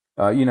did.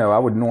 I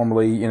would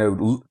normally,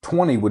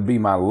 20 would be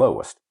my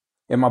lowest,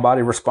 and my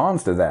body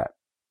responds to that.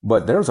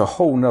 But there's a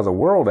whole nother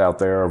world out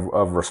there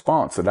of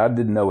response that I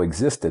didn't know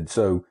existed.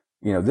 So,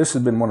 this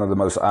has been one of the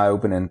most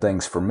eye-opening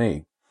things for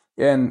me.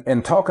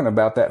 And talking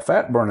about that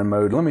fat burning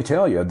mode, let me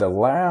tell you, the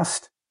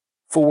last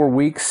 4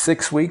 weeks,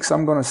 6 weeks,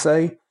 I'm going to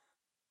say,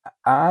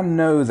 I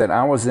know that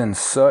I was in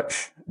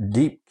such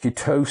deep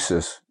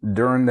ketosis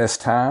during this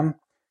time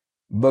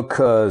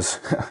because,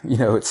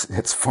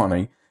 it's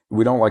funny.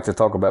 We don't like to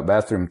talk about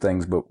bathroom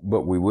things, but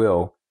we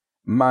will.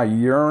 My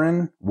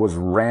urine was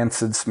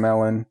rancid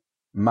smelling.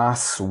 My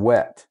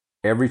sweat,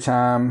 every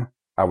time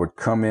I would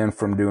come in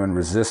from doing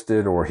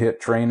resisted or HIIT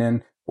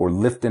training or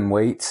lifting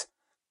weights,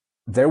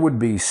 there would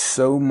be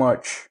so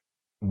much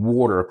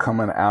water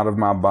coming out of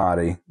my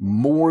body,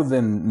 more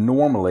than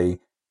normally,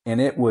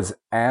 and it was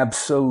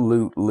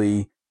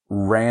absolutely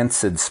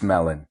rancid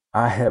smelling.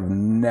 I have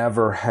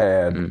never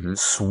had Mm-hmm.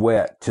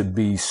 sweat to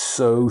be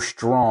so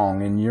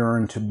strong and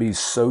urine to be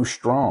so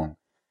strong.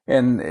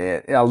 And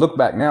I look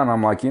back now and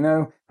I'm like,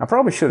 I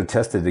probably should have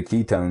tested the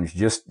ketones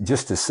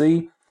just to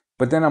see.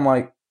 But then I'm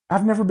like,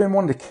 I've never been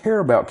one to care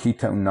about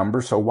ketone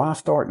numbers, so why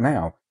start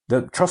now?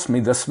 Trust me,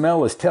 the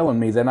smell is telling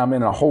me that I'm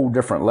in a whole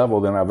different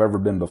level than I've ever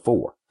been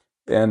before.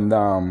 And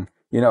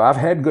I've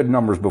had good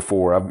numbers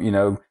before.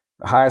 The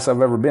highest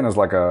I've ever been is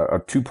like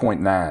a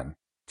 2.9,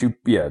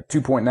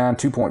 2.9,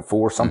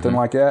 2.4, something Hmm.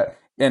 like that.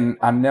 And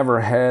I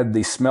never had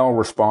the smell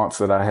response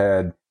that I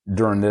had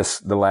during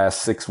the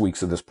last 6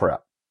 weeks of this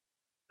prep.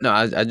 No,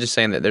 I was just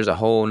saying that there's a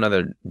whole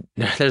nother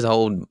there's a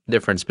whole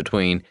difference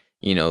between,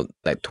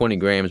 like 20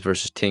 grams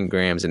versus 10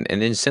 grams and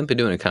then simply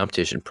doing a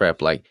competition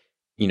prep, like,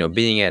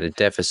 being at a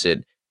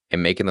deficit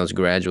and making those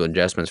gradual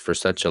adjustments for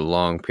such a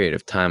long period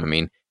of time. I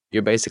mean,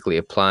 you're basically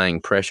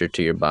applying pressure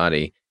to your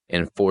body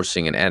and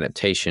forcing an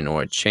adaptation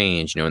or a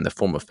change, in the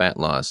form of fat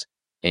loss.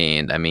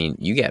 And I mean,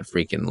 you got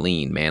freaking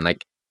lean, man.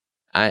 Like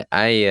and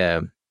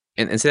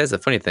so that's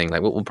the funny thing,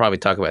 like, we'll probably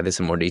talk about this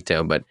in more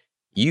detail, but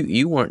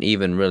you weren't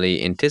even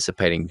really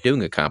anticipating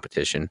doing a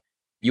competition.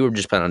 You were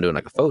just planning on doing,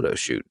 like, a photo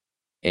shoot,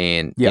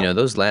 and, Yeah.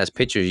 those last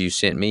pictures you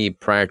sent me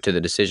prior to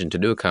the decision to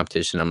do a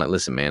competition, I'm like,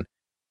 "Listen, man,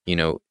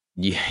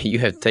 you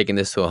have taken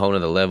this to a whole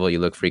nother level. You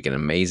look freaking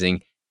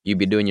amazing. You'd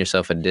be doing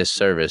yourself a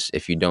disservice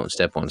if you don't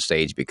step on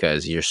stage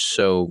because you're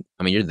so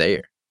I mean, you're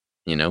there,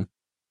 you know?"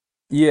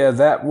 Yeah,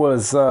 that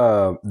was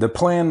the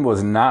plan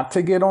was not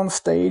to get on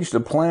stage. The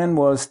plan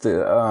was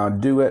to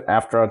do it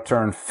after I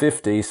turned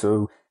 50.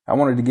 So I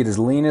wanted to get as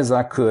lean as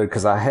I could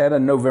because I had a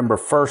November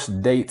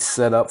 1st date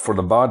set up for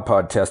the bod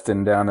pod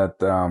testing down at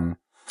the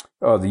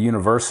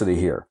university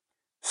here.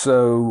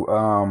 So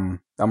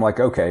I'm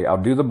like, okay,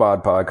 I'll do the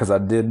bod pod because I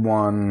did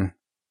one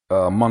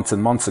months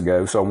and months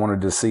ago. So I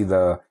wanted to see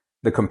the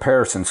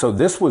comparison. So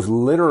this was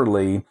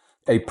literally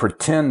a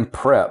pretend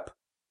prep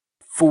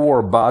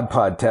for bod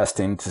pod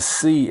testing to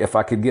see if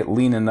I could get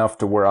lean enough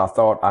to where I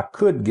thought I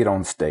could get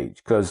on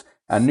stage because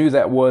I knew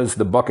that was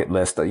the bucket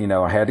list that,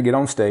 I had to get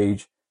on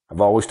stage. I've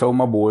always told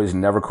my boys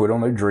never quit on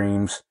their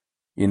dreams,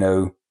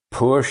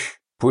 push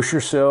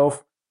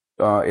yourself.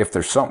 If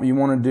there's something you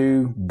want to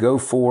do, go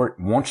for it.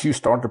 Once you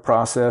start the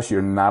process,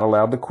 you're not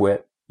allowed to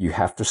quit. You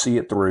have to see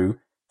it through.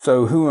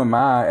 So who am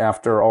I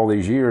after all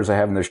these years of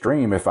having this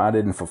dream if I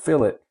didn't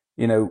fulfill it?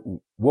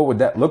 What would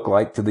that look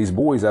like to these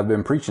boys I've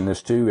been preaching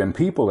this to and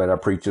people that I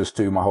preach this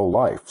to my whole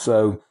life?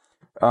 So,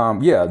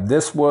 yeah,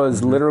 this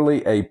was Mhm.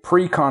 literally a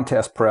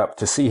pre-contest prep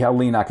to see how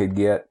lean I could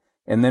get.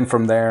 And then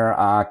from there,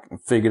 I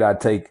figured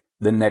I'd take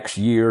the next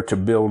year to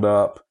build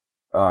up,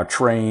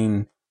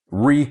 train,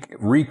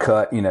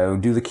 recut,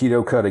 do the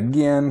keto cut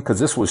again, because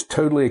this was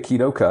totally a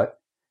keto cut,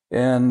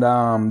 and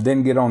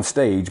then get on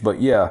stage. But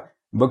yeah,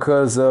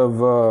 because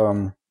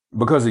of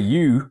because of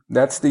you,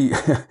 that's the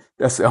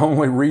that's the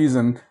only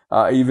reason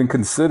I even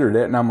considered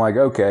it. And I'm like,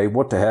 okay,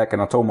 what the heck?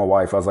 And I told my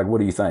wife, I was like, what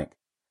do you think?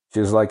 She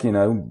was like,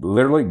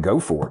 literally go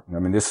for it. I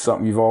mean, this is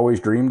something you've always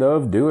dreamed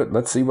of. Do it.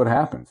 Let's see what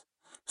happens.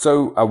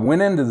 So I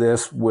went into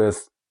this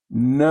with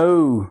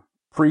no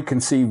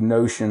preconceived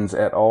notions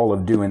at all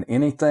of doing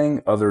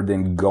anything other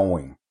than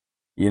going,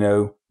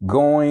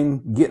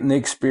 getting the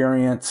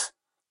experience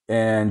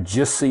and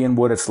just seeing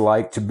what it's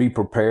like to be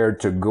prepared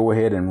to go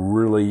ahead and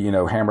really,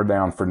 hammer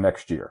down for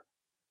next year.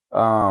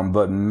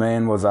 But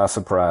man, was I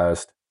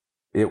surprised.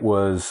 It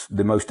was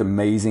the most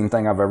amazing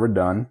thing I've ever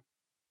done.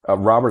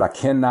 Robert, I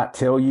cannot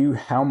tell you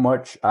how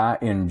much I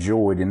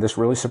enjoyed, and this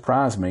really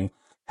surprised me,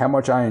 how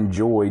much I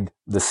enjoyed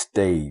the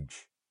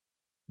stage.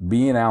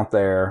 Being out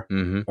there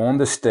Mhm. on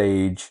the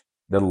stage,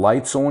 the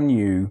lights on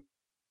you,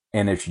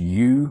 and it's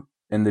you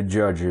and the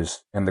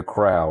judges and the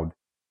crowd.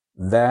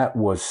 That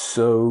was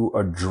so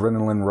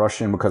adrenaline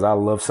rushing because I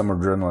love some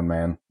adrenaline,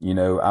 man.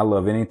 I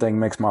love anything that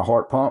makes my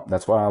heart pump.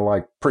 That's why I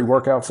like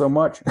pre-workout so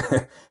much.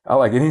 I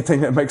like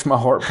anything that makes my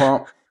heart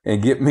pump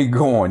and get me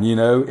going.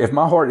 If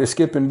my heart is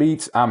skipping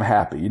beats, I'm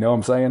happy. You know what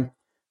I'm saying?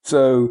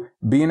 So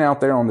being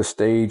out there on the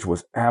stage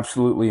was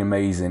absolutely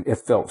amazing. It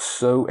felt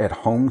so at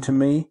home to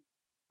me.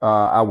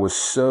 I was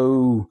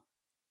so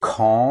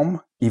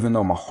calm, even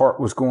though my heart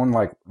was going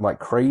like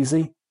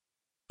crazy,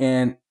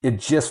 and it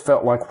just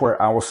felt like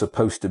where I was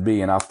supposed to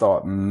be. And I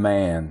thought,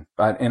 man,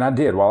 and I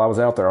did while I was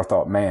out there. I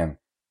thought, man,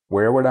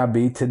 where would I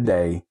be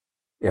today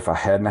if I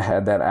hadn't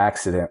had that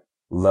accident?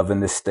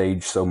 Loving this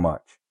stage so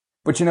much,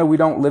 but we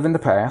don't live in the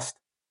past.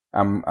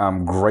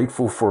 I'm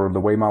grateful for the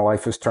way my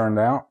life has turned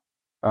out,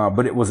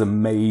 but it was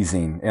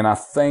amazing, and I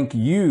thank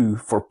you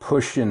for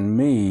pushing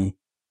me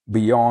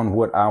beyond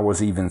what I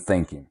was even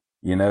thinking.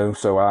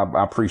 So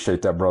I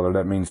appreciate that, brother.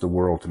 That means the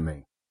world to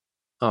me.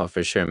 Oh,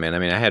 for sure, man. I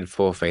mean, I had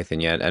full faith in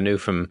you. I knew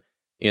from,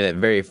 that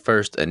very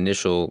first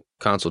initial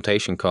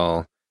consultation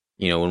call,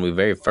 when we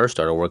very first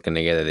started working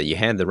together, that you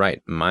had the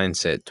right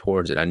mindset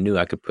towards it. I knew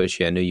I could push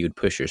you. I knew you would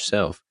push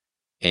yourself.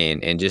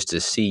 And just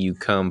to see you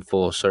come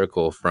full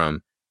circle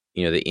from,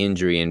 the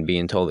injury and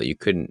being told that you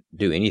couldn't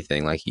do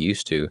anything like you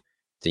used to,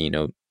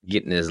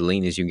 getting as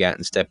lean as you got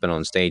and stepping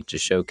on stage to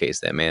showcase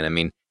that, man. I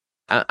mean,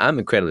 I'm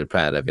incredibly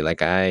proud of you.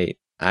 Like I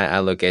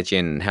look at you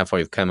and how far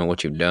you've come and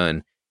what you've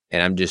done,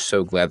 and I'm just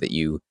so glad that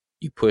you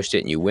you pushed it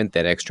and you went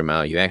that extra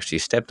mile. You actually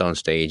stepped on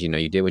stage.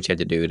 You did what you had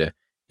to do to,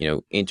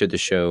 enter the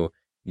show,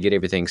 get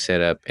everything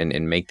set up,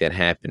 and make that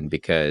happen.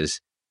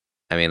 Because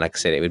I mean, like I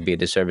said, it would be a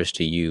disservice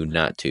to you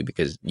not to,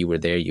 because you were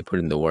there, you put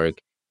in the work,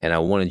 and I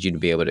wanted you to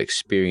be able to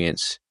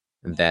experience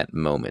that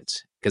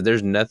moment. Because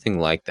there's nothing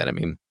like that. I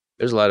mean,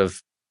 there's a lot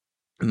of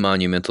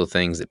monumental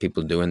things that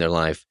people do in their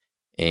life,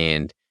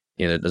 and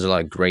there's a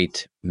lot of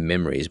great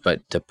memories,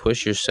 but to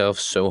push yourself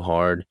so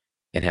hard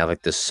and have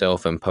like the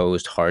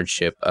self-imposed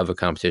hardship of a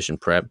competition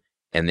prep,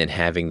 and then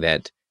having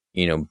that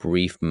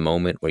brief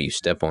moment where you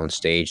step on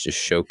stage to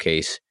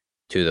showcase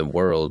to the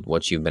world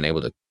what you've been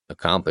able to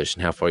accomplish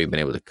and how far you've been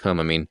able to come.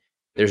 I mean,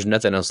 there's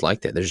nothing else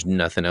like that. There's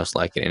nothing else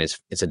like it, and it's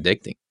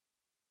addicting.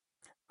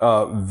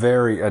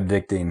 Very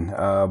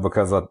addicting,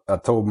 because I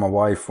told my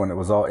wife when it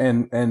was all,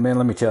 and man,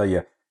 let me tell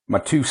you, my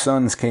two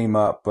sons came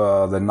up,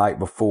 the night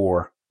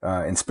before,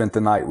 and spent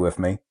the night with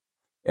me.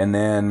 And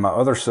then my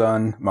other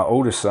son, my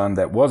oldest son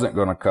that wasn't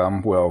going to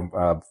come,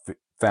 well,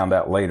 found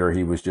out later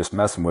he was just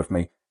messing with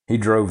me. He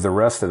drove the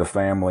rest of the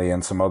family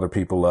and some other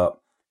people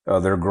up,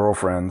 their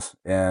girlfriends.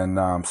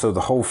 And, so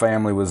the whole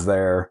family was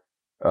there,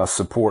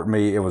 support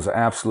me. It was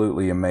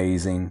absolutely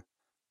amazing.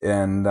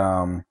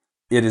 And,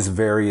 it is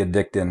very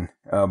addicting,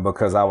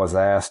 because I was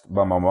asked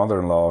by my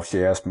mother-in-law,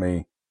 she asked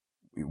me,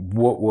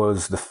 what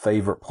was the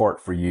favorite part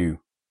for you?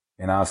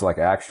 And I was like,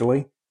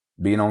 actually,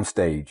 being on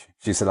stage.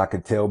 She said, I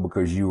could tell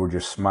because you were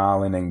just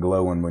smiling and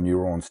glowing when you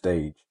were on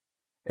stage.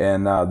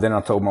 And then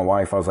I told my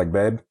wife, I was like,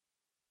 babe,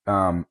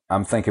 I'm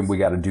thinking we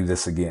got to do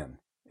this again.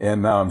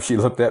 And she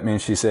looked at me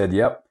and she said,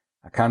 yep,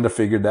 I kind of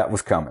figured that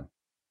was coming.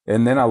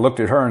 And then I looked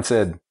at her and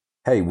said,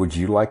 hey, would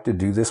you like to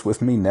do this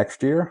with me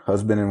next year?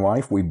 Husband and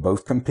wife, we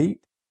both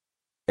compete.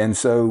 And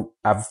so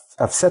I've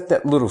set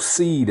that little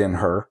seed in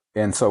her.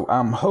 And so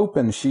I'm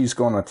hoping she's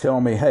going to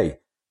tell me, hey,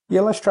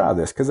 yeah, let's try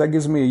this, because that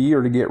gives me a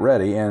year to get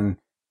ready. And,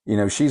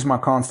 she's my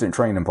constant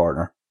training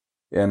partner.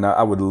 And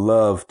I would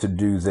love to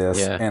do this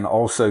Yeah. and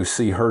also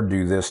see her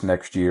do this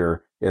next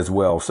year as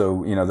well.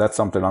 So, that's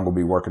something I'm going to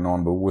be working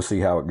on, but we'll see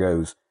how it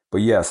goes.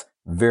 But yes,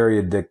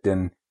 very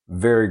addicting,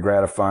 very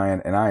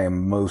gratifying. And I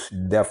am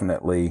most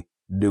definitely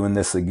doing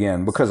this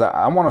again because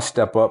I want to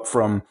step up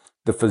from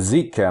the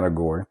physique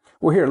category.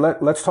 Well, here,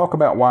 let's talk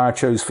about why I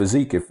chose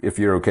physique, if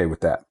you're okay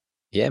with that.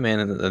 Yeah, man,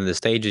 and the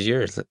stage is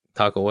yours.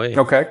 Talk away.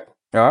 Okay.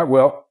 All right.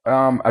 Well,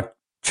 I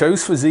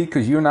chose physique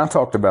because you and I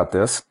talked about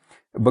this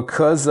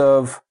because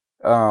of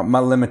my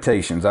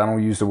limitations. I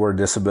don't use the word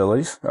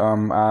disabilities.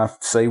 I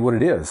say what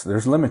it is.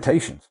 There's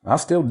limitations. I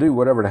still do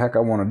whatever the heck I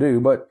want to do,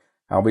 but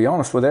I'll be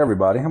honest with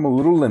everybody. I'm a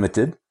little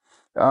limited.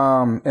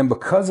 And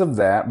because of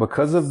that,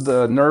 because of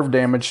the nerve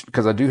damage,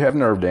 because I do have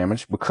nerve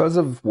damage, because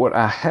of what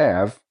I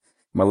have,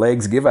 my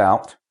legs give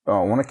out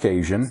on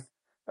occasion.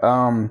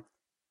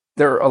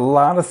 There are a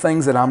lot of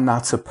things that I'm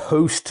not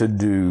supposed to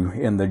do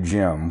in the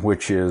gym,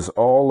 which is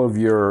all of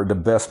the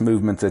best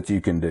movements that you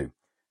can do.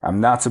 I'm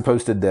not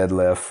supposed to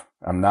deadlift.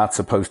 I'm not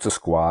supposed to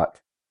squat.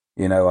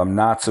 I'm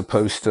not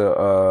supposed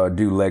to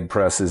do leg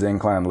presses,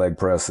 incline leg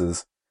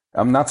presses.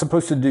 I'm not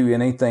supposed to do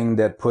anything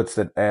that puts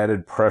that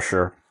added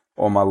pressure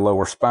on my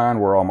lower spine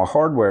where all my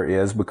hardware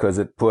is, because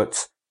it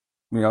puts,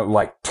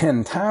 like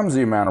 10 times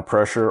the amount of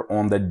pressure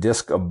on the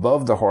disc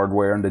above the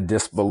hardware and the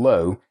disc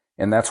below.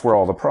 And that's where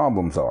all the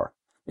problems are,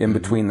 in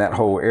between that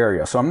whole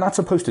area. So I'm not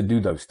supposed to do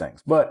those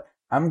things, but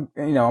I'm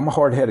a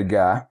hard-headed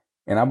guy,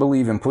 and I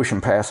believe in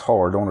pushing past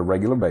hard on a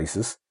regular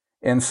basis.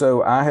 And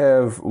so I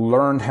have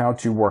learned how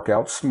to work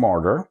out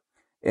smarter.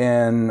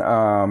 And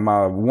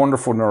my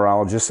wonderful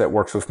neurologist that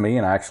works with me,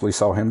 and I actually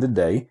saw him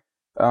today,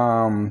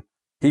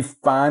 he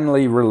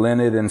finally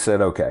relented and said,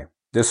 okay,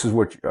 this is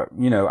what,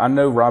 I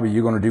know, Robbie,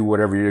 you're going to do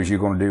whatever it is you're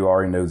going to do. I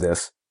already know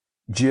this.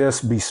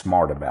 Just be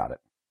smart about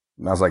it.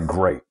 And I was like,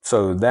 great.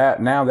 So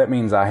that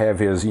means I have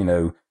his,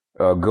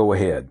 go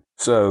ahead.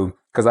 So,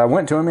 because I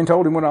went to him and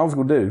told him what I was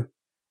going to do.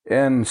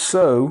 And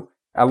so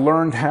I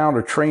learned how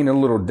to train a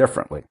little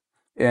differently.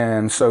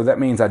 And so that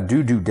means I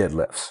do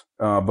deadlifts,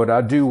 but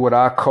I do what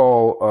I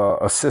call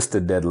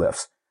assisted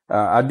deadlifts.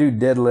 I do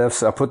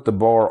deadlifts. I put the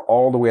bar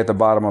all the way at the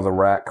bottom of the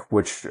rack,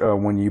 which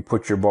when you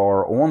put your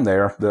bar on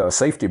there, the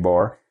safety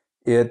bar,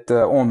 it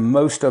on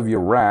most of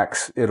your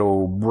racks,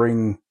 it'll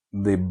bring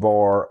the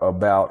bar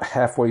about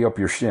halfway up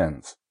your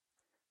shins.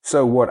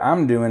 So what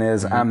I'm doing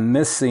is I'm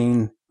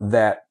missing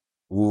that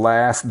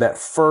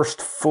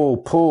first full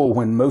pull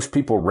when most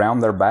people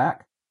round their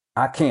back.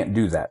 I can't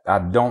do that. I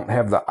don't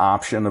have the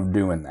option of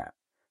doing that.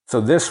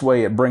 So this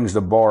way it brings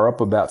the bar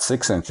up about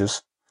 6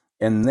 inches.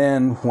 And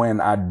then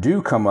when I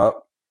do come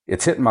up,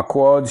 it's hitting my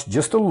quads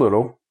just a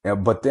little,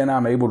 but then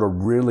I'm able to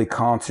really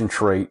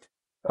concentrate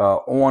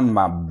on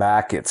my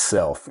back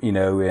itself,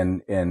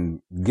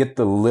 and get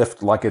the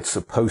lift like it's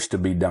supposed to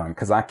be done.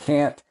 Cause I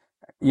can't,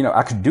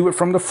 I could do it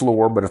from the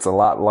floor, but it's a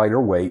lot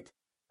lighter weight.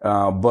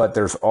 But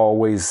there's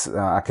always,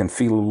 I can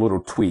feel a little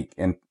tweak,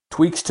 and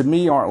tweaks to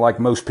me aren't like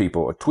most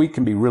people. A tweak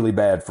can be really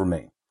bad for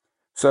me.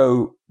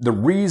 So the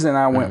reason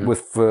I went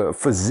with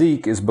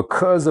physique is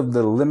because of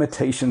the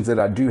limitations that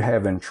I do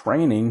have in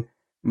training.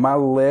 my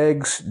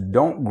legs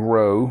don't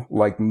grow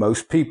like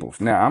most people's.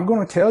 Now, I'm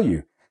going to tell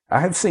you, I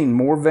have seen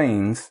more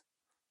veins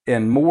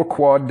and more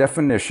quad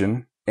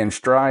definition and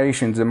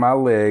striations in my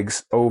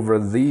legs over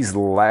these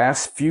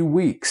last few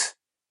weeks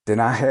than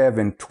I have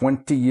in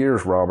 20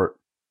 years, Robert.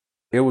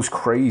 It was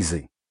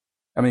crazy.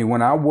 I mean,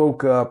 when I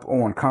woke up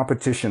on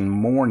competition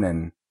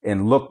morning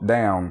and looked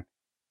down,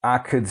 I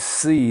could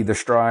see the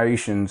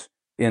striations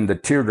in the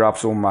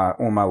teardrops on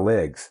my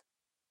legs.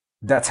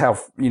 That's how,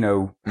 how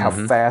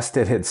Mm-hmm. fast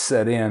it had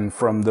set in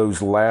from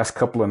those last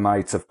couple of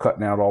nights of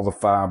cutting out all the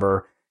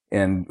fiber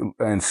and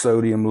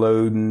sodium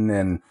loading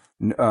and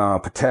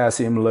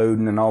potassium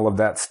loading and all of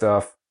that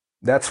stuff.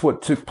 That's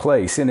what took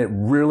place, and it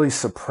really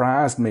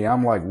surprised me.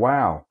 I'm like,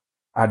 wow,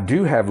 I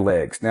do have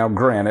legs now.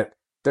 Granted,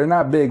 they're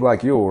not big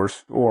like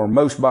yours or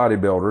most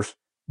bodybuilders,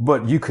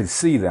 but you could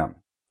see them.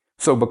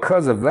 So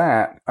because of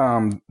that,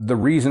 the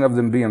reason of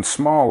them being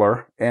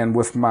smaller, and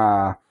with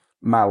my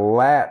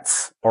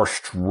lats are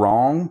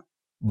strong,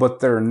 but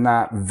they're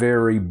not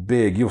very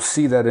big. You'll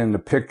see that in the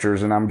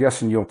pictures, and I'm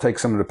guessing you'll take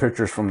some of the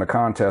pictures from the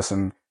contest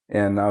and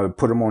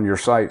put them on your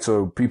site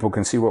so people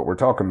can see what we're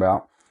talking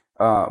about.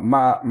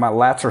 My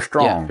lats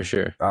are Yeah, for strong.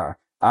 sure.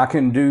 I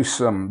can do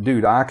some,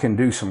 dude. I can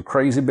do some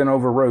crazy bent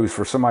over rows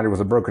for somebody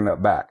with a broken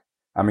up back.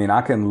 I mean,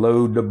 I can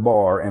load the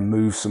bar and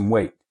move some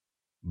weight,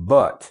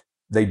 but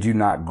they do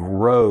not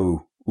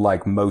grow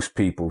like most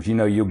people's.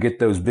 You'll get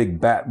those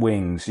big bat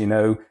wings,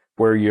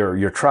 where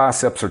your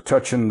triceps are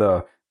touching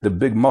the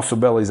big muscle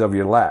bellies of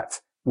your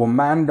lats. Well,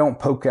 mine don't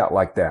poke out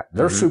like that.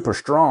 They're Mm-hmm. super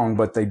strong,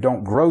 but they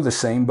don't grow the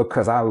same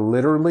because I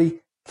literally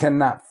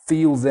cannot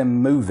feel them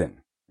moving.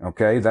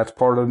 Okay. That's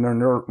part of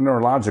the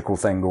neurological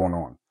thing going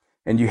on.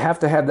 And you have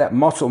to have that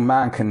muscle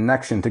mind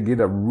connection to get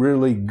a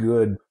really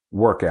good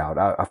workout.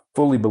 I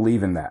fully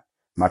believe in that.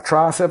 My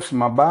triceps and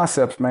my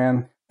biceps,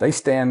 man, they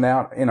stand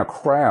out in a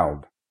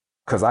crowd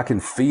because I can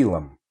feel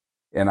them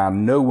and I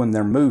know when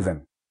they're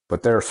moving.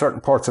 But there are certain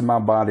parts of my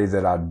body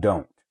that I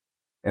don't.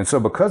 And so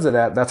because of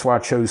that, that's why I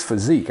chose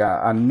physique.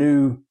 I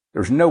knew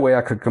there's no way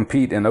I could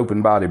compete in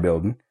open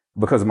bodybuilding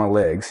because of my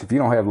legs. If you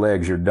don't have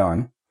legs, you're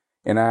done.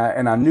 And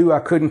I knew I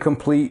couldn't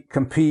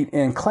compete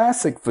in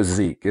classic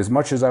physique as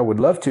much as I would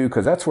love to,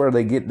 because that's where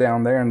they get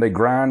down there and they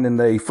grind and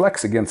they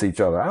flex against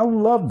each other. I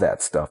love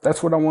that stuff.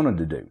 That's what I wanted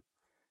to do.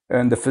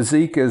 And the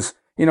physique is,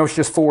 it's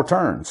just 4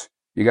 turns.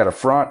 You got a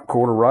front,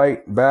 quarter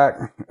right,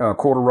 back,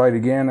 quarter right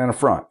again, and a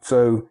front.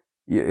 So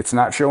it's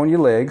not showing your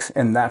legs,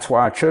 and that's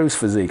why I chose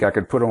physique. I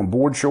could put on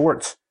board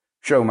shorts,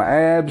 show my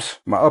abs,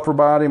 my upper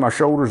body, my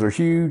shoulders are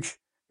huge,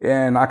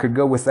 and I could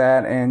go with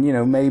that and,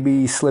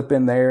 maybe slip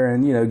in there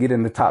and, get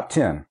in the top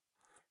 10.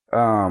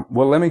 Well,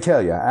 let me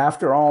tell you,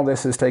 after all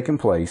this has taken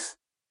place,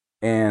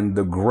 and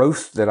the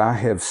growth that I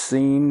have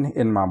seen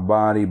in my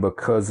body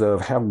because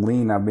of how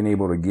lean I've been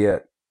able to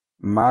get,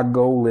 my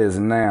goal is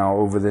now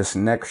over this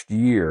next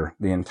year,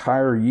 the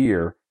entire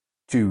year,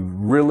 to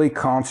really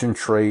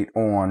concentrate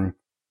on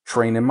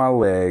training my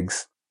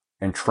legs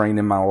and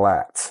training my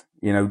lats.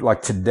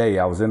 Like today,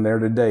 I was in there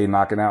today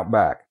knocking out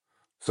back.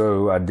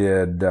 So I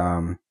did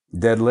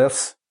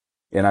deadlifts,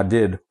 and I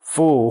did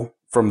full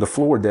from the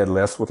floor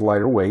deadlifts with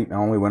lighter weight. I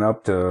only went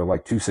up to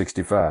like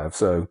 265.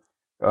 So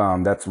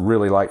that's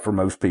really light for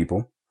most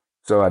people.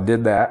 So I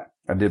did that.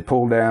 I did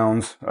pull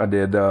downs. I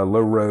did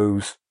low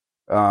rows.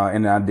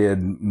 And I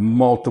did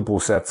multiple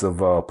sets of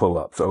pull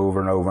ups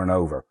over and over and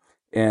over.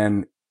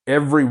 And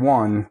every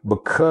one,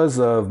 because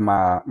of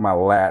my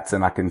lats,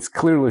 and I can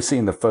clearly see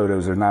in the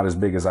photos, they're not as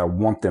big as I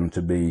want them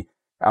to be.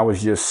 I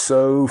was just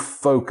so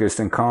focused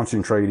and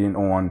concentrating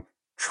on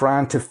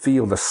trying to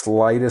feel the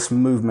slightest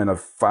movement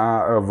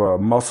of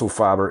muscle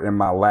fiber in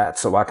my lats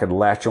so I could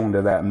latch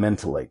onto that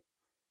mentally.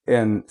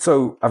 And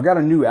so I've got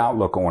a new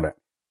outlook on it.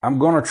 I'm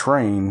going to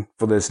train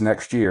for this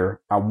next year.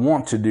 I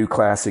want to do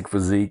classic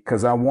physique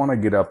because I want to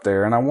get up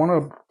there and I want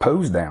to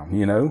pose down,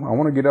 I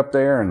want to get up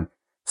there and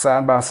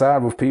side by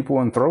side with people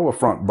and throw a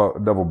front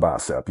double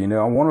bicep,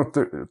 I want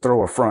to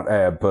throw a front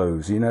ab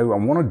pose, I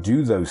want to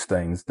do those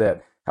things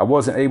that I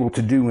wasn't able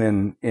to do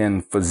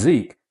in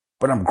physique,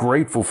 but I'm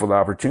grateful for the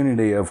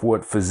opportunity of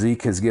what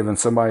physique has given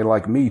somebody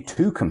like me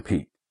to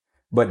compete.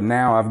 But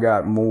now I've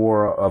got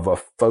more of a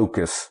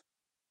focus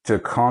to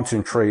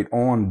concentrate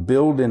on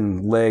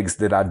building legs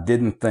that I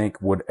didn't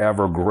think would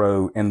ever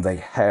grow, and they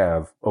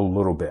have a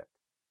little bit.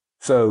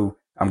 So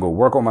I'm going to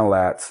work on my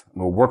lats,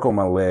 I'm going to work on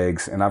my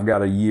legs, and I've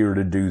got a year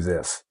to do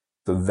this.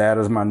 So that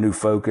is my new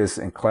focus,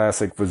 and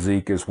classic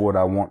physique is what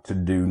I want to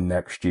do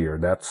next year.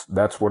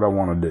 That's what I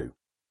want to do.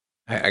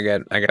 I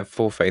got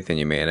full faith in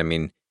you, man. I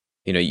mean,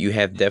 you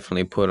have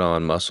definitely put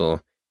on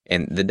muscle,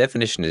 and the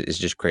definition is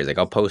just crazy. Like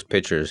I'll post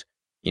pictures,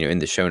 in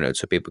the show notes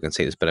so people can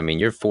see this. But I mean,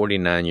 you're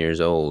 49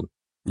 years old,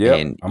 Yep,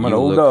 and I'm an you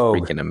old look dog.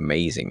 freaking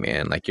amazing,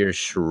 man. Like you're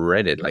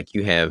shredded. Like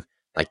you have,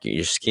 like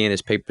your skin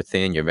is paper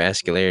thin, your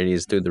vascularity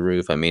is through the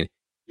roof. I mean,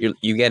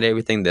 you got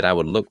everything that I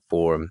would look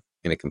for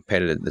in a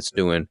competitor that's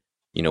doing,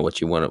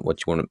 what you want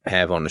to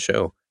have on the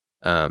show.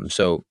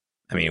 So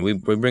I mean, we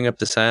bring up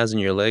the size in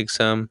your legs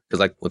some because,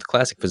 like with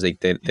classic physique,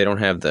 they don't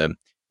have the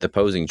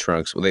posing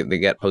trunks. Well, they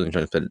got posing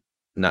trunks, but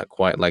not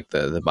quite like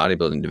the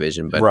bodybuilding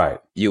division, but Right.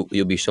 you'll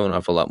be showing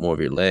off a lot more of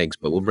your legs.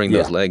 But we'll bring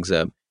those Yeah. legs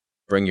up,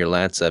 bring your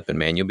lats up, and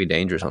man, you'll be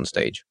dangerous on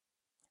stage.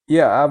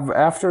 Yeah, I've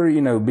after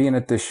being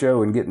at this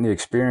show and getting the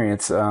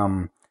experience,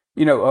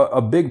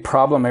 a big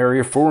problem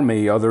area for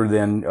me, other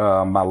than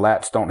my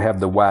lats don't have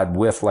the wide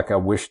width like I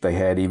wish they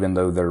had, even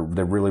though they're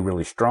really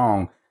really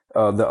strong.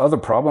 The other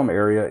problem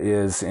area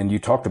is, and you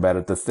talked about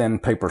it, the thin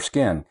paper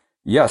skin.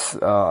 Yes,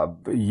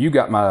 you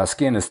got my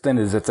skin as thin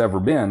as it's ever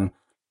been,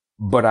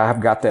 but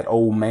I've got that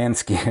old man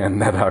skin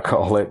that I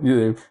call it.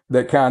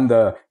 That kind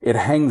of it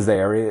hangs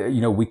there.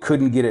 We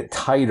couldn't get it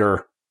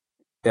tighter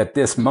at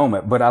this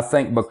moment. But I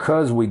think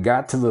because we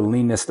got to the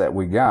leanness that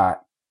we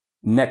got,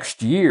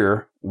 next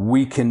year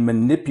we can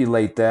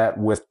manipulate that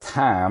with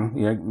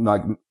time,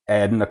 like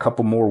adding a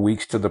couple more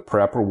weeks to the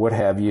prep or what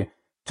have you,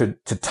 to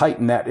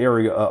tighten that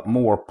area up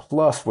more.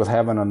 Plus, with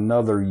having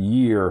another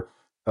year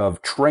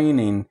of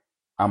training,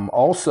 I'm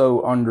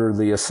also under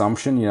the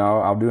assumption,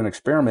 I'll do an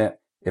experiment.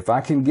 If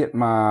I can get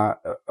my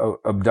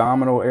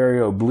abdominal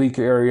area, oblique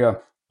area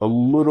a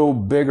little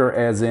bigger,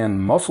 as in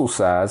muscle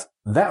size,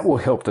 that will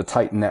help to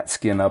tighten that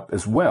skin up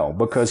as well.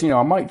 Because,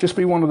 I might just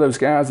be one of those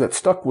guys that's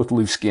stuck with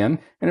loose skin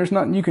and there's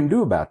nothing you can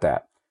do about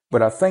that.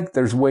 But I think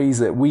there's ways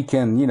that we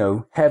can,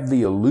 have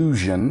the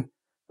illusion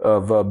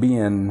of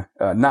being,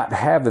 not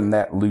having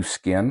that loose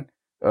skin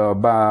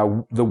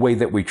by the way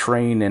that we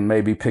train and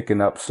maybe picking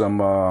up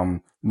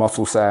some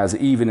muscle size,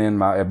 even in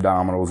my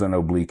abdominals and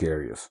oblique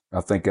areas.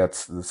 I think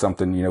that's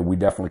something, we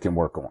definitely can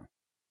work on.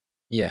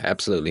 Yeah,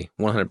 absolutely,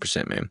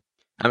 100%, man.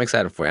 I'm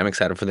excited for you. I'm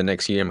excited for the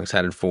next year. I'm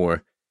excited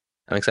for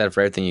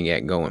everything you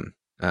got going.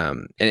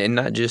 And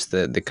not just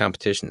the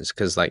competitions,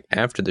 because like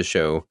after the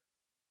show,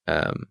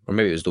 or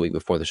maybe it was the week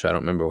before the show. I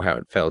don't remember how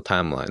it fell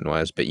timeline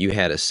wise, but you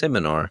had a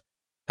seminar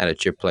out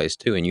at your place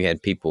too, and you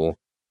had people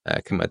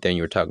come out there and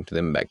you were talking to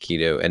them about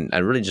keto. And I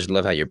really just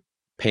love how you're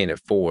paying it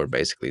forward,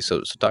 basically.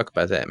 So talk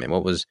about that, man.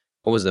 What was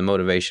the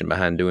motivation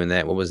behind doing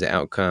that? What was the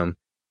outcome?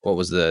 What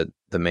was the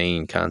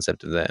main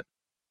concept of that?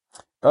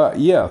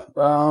 Yeah.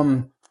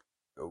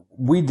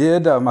 We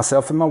did,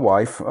 myself and my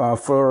wife,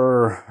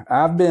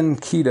 I've been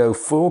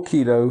full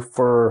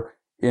keto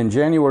in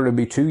January it'll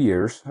be 2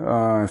 years.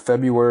 In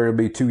February it'll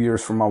be 2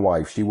 years for my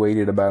wife. She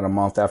waited about a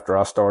month after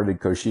I started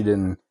because she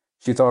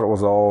thought it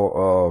was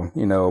all,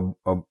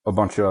 a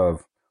bunch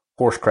of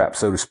horse crap,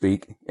 so to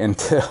speak,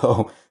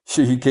 until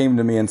she came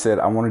to me and said,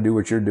 I want to do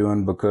what you're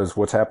doing because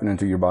what's happening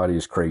to your body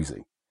is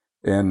crazy.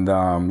 And,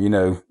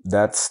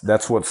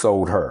 that's what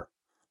sold her.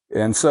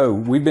 And so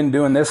we've been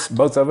doing this,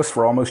 both of us,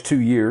 for almost 2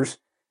 years.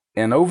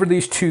 And over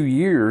these 2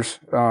 years,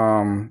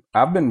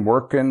 I've been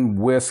working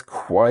with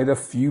quite a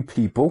few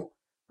people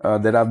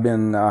that I've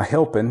been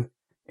helping,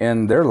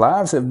 and their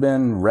lives have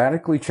been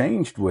radically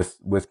changed with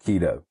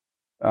keto.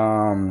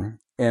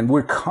 And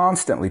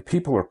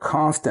people are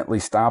constantly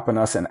stopping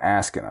us and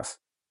asking us.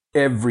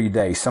 Every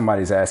day,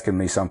 somebody's asking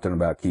me something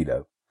about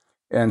keto.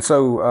 And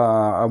so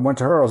I went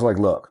to her. I was like,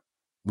 look,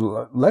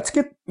 let's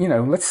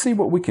see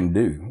what we can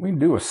do. We can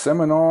do a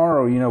seminar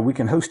or, we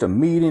can host a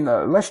meeting.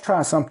 Let's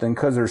try something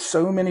because there's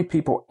so many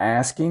people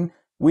asking.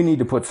 We need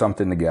to put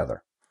something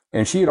together.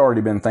 And she had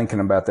already been thinking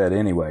about that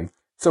anyway.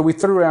 So she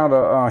threw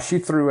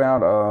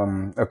out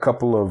a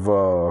couple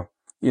of,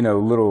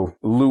 little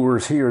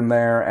lures here and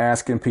there,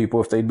 asking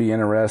people if they'd be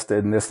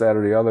interested in this, that,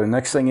 or the other. And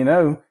next thing you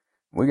know,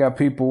 we got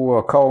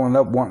people calling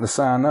up wanting to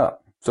sign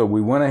up. So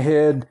we went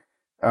ahead.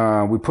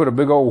 We put a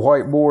big old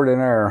whiteboard in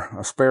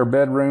our spare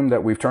bedroom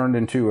that we've turned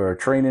into a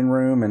training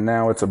room, and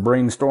now it's a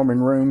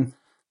brainstorming room.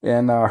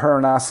 And her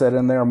and I sat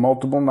in there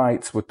multiple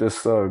nights with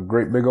this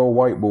great big old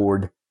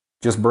whiteboard,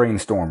 just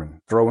brainstorming,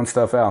 throwing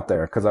stuff out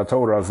there. Because I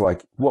told her, I was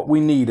like, what we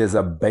need is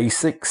a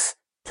basics,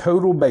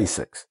 total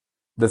basics.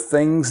 The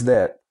things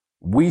that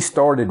we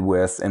started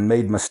with and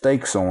made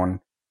mistakes on,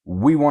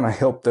 we want to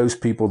help those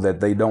people that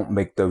they don't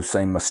make those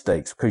same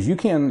mistakes. Because you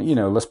can,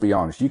 let's be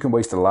honest, you can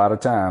waste a lot of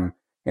time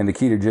in the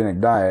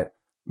ketogenic diet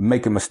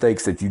making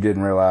mistakes that you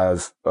didn't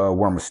realize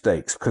were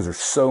mistakes because there's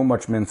so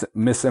much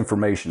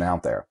misinformation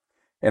out there.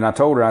 And I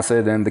told her, I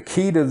said, and the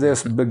key to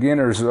this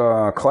beginner's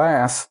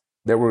class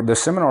the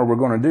seminar we're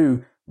going to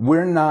do,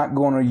 we're not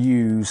going to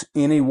use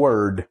any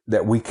word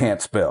that we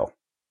can't spell.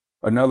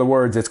 In other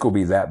words, it's going to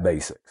be that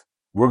basic.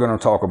 We're going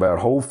to talk about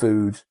whole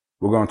foods.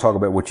 We're going to talk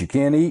about what you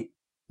can eat,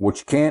 what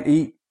you can't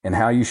eat, and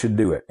how you should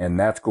do it. And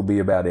that's going to be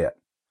about it.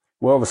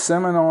 Well, the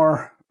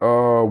seminar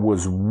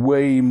was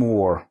way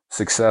more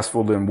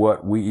successful than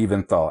what we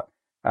even thought.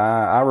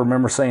 I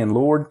remember saying,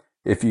 Lord,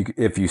 if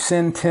you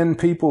send 10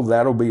 people,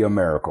 that'll be a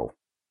miracle.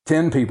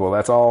 10 people,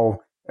 that's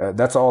all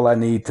I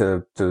need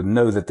to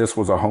know that this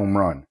was a home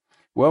run.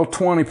 Well,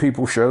 20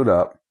 people showed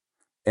up,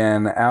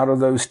 and out of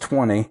those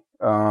 20,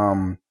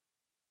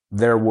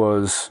 there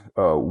was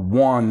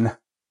one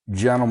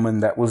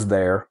gentleman that was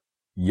there,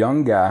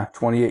 young guy,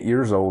 28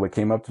 years old, that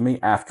came up to me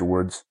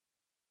afterwards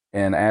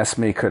and asked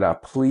me, could I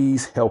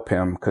please help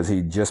him because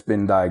he'd just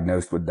been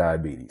diagnosed with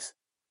diabetes.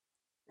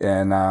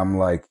 And I'm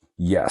like,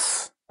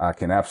 yes, I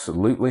can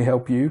absolutely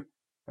help you.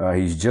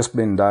 He's just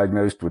been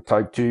diagnosed with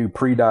type 2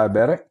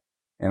 pre-diabetic,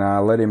 And I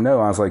let him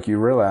know, I was like, you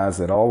realize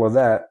that all of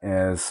that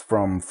is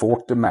from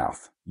fork to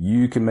mouth.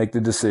 You can make the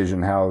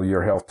decision how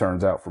your health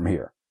turns out from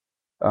here.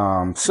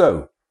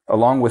 So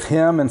along with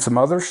him and some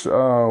others,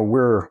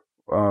 we're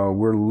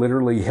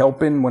literally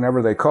helping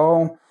whenever they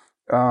call.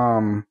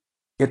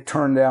 It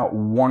turned out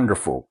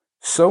wonderful.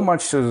 So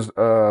much as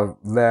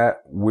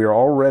that we're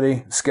already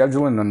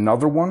scheduling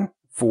another one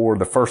for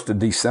the 1st of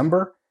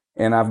December.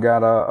 And I've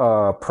got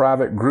a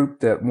private group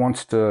that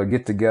wants to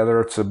get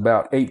together. It's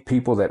about 8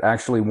 people that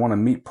actually want to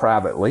meet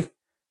privately.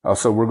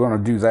 So we're going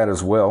to do that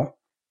as well.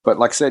 But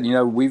like I said,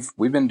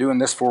 we've been doing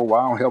this for a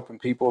while, helping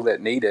people that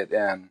need it.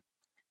 And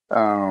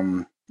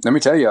let me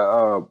tell you,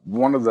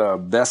 one of the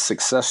best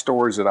success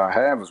stories that I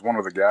have is one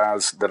of the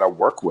guys that I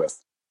work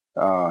with.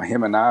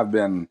 Him and I've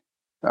been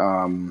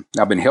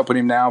helping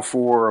him now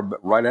for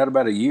right at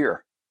about a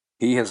year.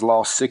 He has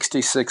lost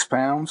 66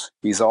 pounds.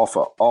 He's off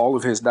of all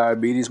of his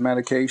diabetes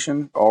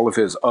medication, all of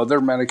his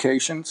other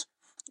medications.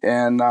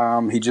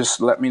 And he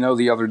just let me know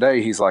the other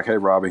day, he's like, hey,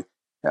 Robbie,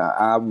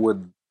 I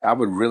would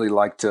really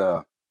like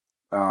to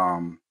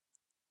um,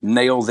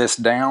 nail this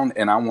down,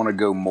 and I want to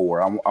go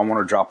more. I want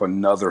to drop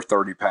another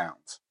 30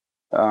 pounds.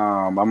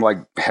 I'm like,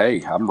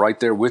 hey, I'm right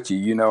there with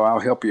you. I'll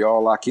help you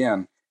all I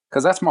can,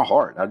 because that's my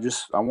heart.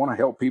 I want to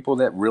help people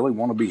that really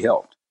want to be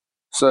helped.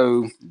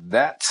 So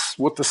that's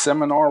what the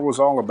seminar was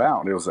all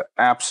about. It was an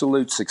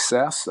absolute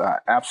success. I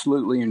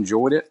absolutely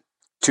enjoyed it.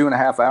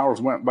 2.5 hours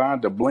went by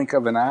the blink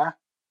of an eye.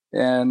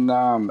 And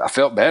I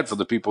felt bad for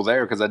the people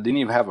there because I didn't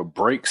even have a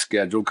break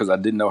scheduled because I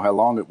didn't know how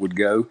long it would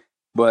go,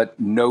 but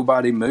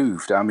nobody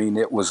moved. I mean,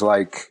 it was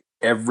like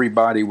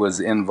everybody was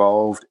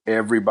involved.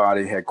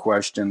 Everybody had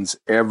questions.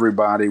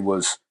 Everybody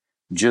was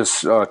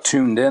just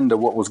tuned into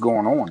what was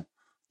going on.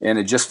 And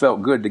it just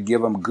felt good to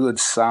give them good,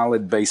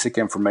 solid, basic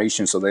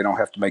information so they don't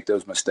have to make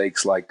those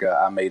mistakes like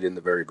I made in the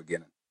very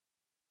beginning.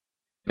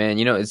 Man,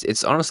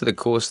 it's honestly the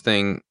coolest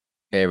thing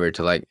ever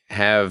to like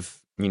have,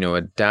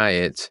 a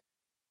diet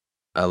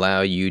allow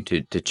you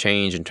to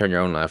change and turn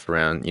your own life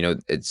around.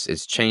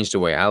 It's changed the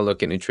way I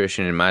look at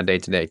nutrition in my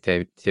day-to-day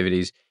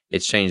activities.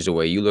 It's changed the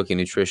way you look at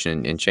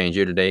nutrition and change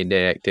your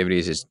day-to-day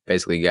activities. It's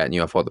basically gotten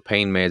you off all the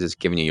pain meds. It's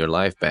giving you your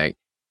life back.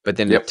 But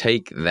then to Yep.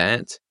 take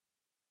that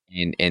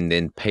and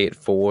then pay it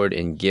forward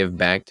and give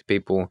back to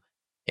people.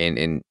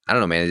 And I don't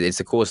know, man, it's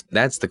the coolest.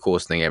 That's the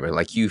coolest thing ever.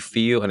 Like you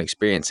feel and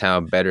experience how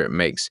better it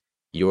makes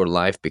your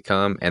life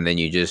become, and then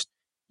you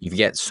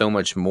get so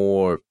much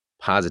more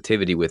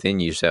positivity within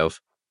yourself,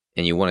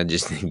 and you want to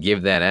just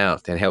give that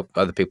out and help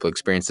other people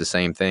experience the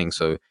same thing.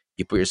 So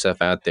you put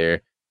yourself out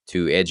there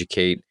to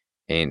educate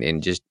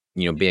and just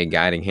be a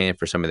guiding hand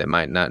for somebody that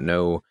might not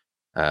know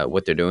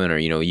what they're doing, or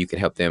you can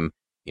help them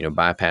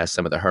bypass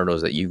some of the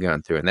hurdles that you've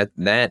gone through. And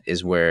that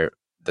is where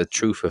the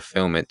true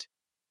fulfillment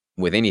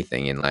with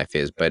anything in life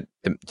is. But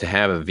to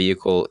have a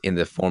vehicle in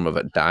the form of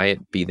a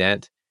diet be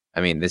that,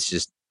 I mean, this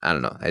just, I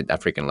don't know. I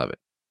freaking love it.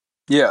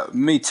 Yeah,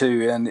 me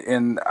too.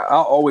 And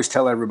I'll always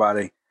tell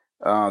everybody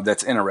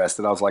that's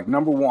interested. I was like,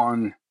 number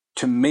one,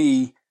 to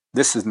me,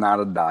 this is not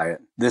a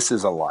diet. This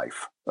is a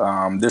life.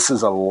 This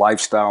is a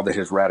lifestyle that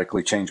has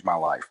radically changed my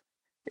life.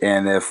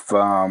 And if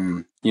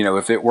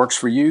it works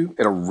for you,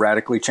 it'll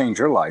radically change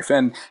your life.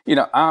 And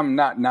I'm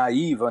not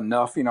naive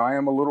enough. I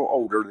am a little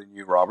older than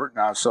you, Robert.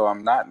 Now, so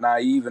I'm not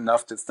naive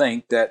enough to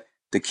think that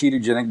the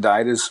ketogenic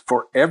diet is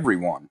for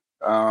everyone.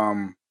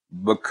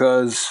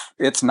 Because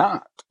it's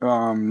not.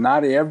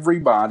 Not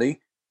everybody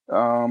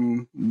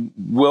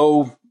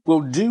will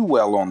do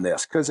well on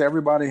this because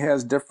everybody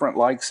has different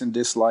likes and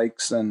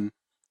dislikes and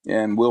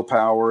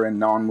willpower and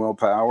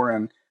non-willpower.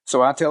 And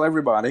so I tell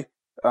everybody,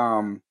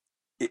 um,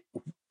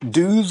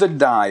 do the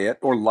diet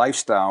or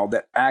lifestyle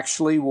that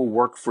actually will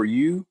work for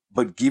you,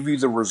 but give you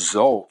the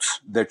results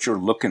that you're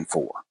looking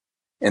for.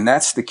 And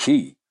that's the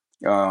key.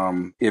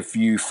 If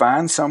you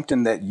find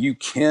something that you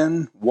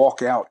can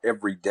walk out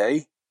every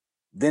day,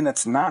 then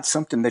it's not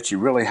something that you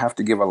really have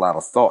to give a lot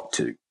of thought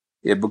to.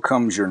 It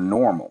becomes your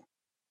normal.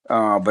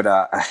 But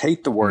I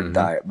hate the word Hmm.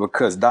 diet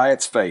because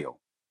diets fail.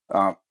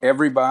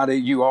 Everybody,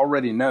 you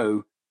already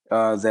know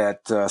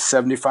that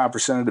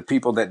 75% of the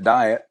people that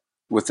diet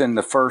within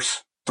the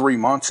first 3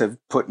 months have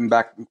put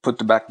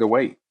back the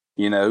weight.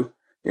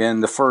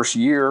 In the first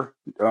year,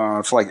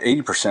 it's like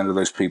 80% of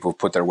those people have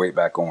put their weight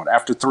back on.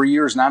 After 3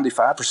 years,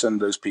 95% of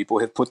those people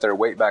have put their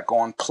weight back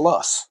on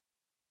plus.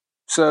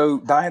 So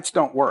diets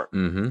don't work.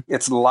 Hmm.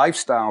 It's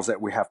lifestyles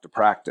that we have to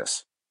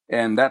practice.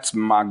 And that's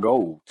my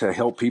goal, to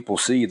help people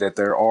see that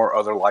there are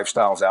other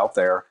lifestyles out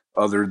there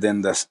other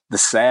than the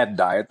sad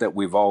diet that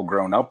we've all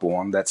grown up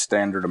on, that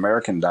standard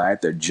American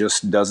diet that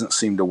just doesn't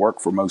seem to work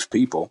for most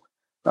people.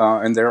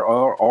 And there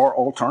are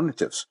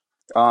alternatives.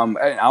 And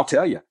I'll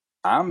tell you,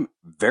 I'm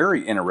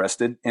very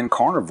interested in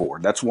carnivore.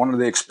 That's one of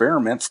the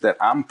experiments that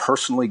I'm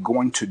personally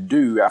going to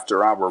do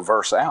after I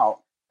reverse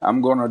out.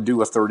 I'm going to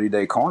do a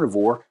 30-day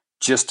carnivore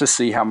just to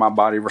see how my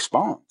body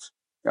responds.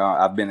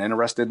 I've been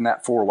interested in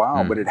that for a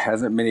while, but it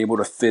hasn't been able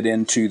to fit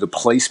into the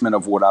placement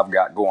of what I've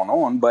got going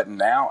on. But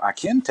now I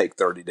can take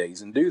 30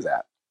 days and do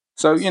that.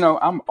 So,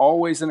 I'm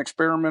always an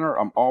experimenter.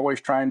 I'm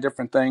always trying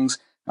different things.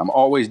 I'm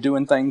always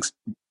doing things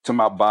to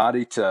my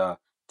body to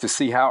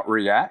see how it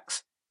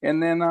reacts,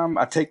 and then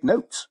I take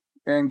notes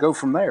and go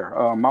from there.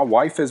 My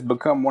wife has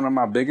become one of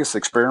my biggest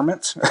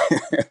experiments.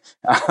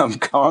 I'm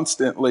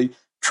constantly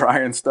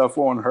trying stuff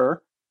on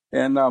her,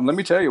 and let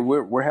me tell you,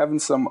 we're having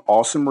some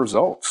awesome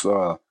results.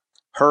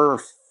 Her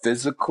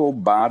physical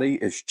body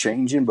is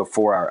changing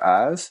before our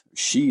eyes.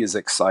 She is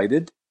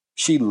excited.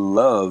 She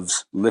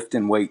loves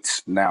lifting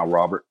weights now,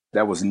 Robert.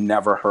 That was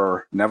never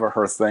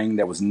her thing.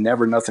 That was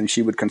never nothing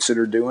she would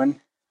consider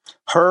doing.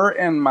 Her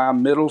and my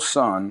middle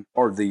son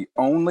are the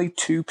only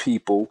two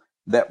people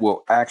that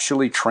will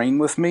actually train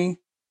with me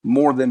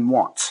more than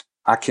once.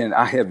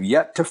 I have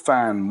yet to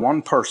find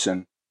one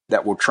person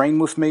that will train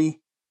with me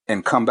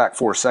and come back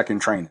for a second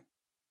training.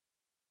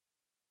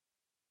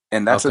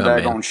 And How that's a come,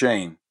 man? daggone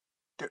shame.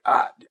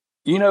 I,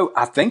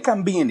 I think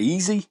I'm being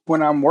easy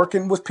when I'm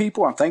working with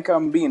people. I think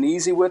I'm being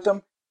easy with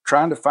them,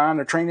 trying to find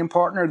a training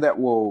partner that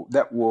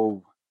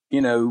will,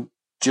 you know,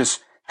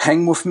 just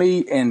hang with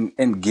me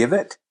and give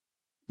it.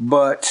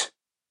 But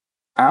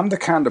I'm the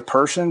kind of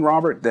person,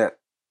 Robert, that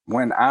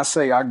when I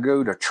say I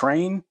go to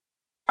train,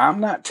 I'm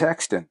not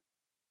texting.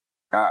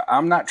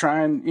 I'm not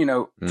trying,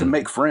 to Mm.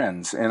 make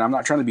friends, and I'm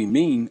not trying to be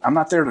mean. I'm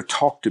not there to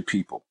talk to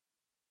people.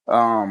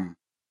 Um,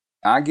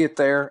 I get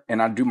there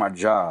and I do my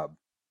job,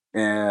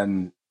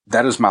 and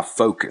that is my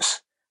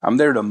focus. I'm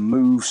there to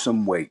move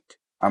some weight.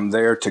 I'm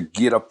there to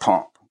get a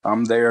pump.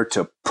 I'm there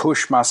to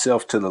push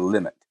myself to the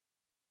limit.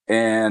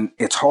 And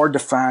it's hard to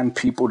find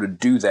people to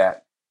do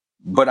that.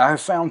 But I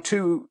have found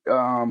two,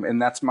 and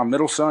that's my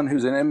middle son,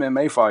 who's an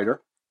MMA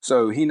fighter,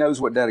 so he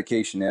knows what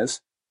dedication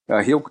is.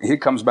 He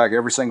comes back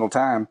every single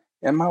time,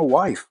 and my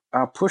wife,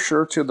 I push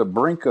her to the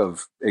brink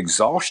of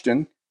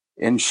exhaustion,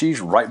 and she's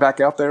right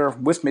back out there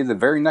with me the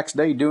very next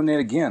day doing it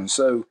again.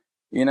 So,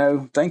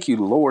 thank you,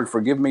 Lord,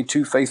 for giving me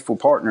two faithful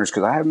partners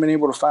because I haven't been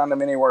able to find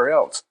them anywhere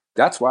else.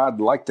 That's why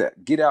I'd like to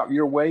get out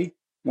your way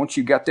once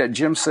you got that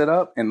gym set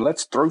up, and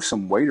let's throw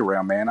some weight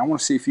around, man. I want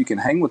to see if you can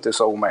hang with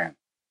this old man.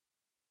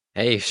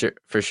 Hey, sure,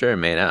 for sure,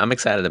 man. I'm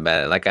excited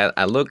about it. Like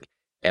I look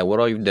at what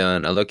all you've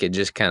done. I look at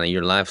just kind of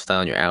your lifestyle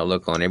and your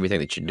outlook on everything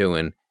that you're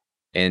doing,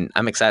 and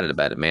I'm excited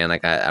about it, man.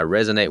 Like I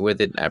resonate with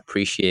it. I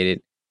appreciate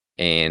it,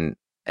 and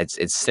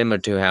it's similar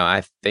to how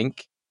I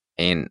think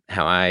and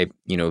how I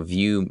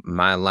view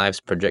my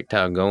life's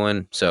projectile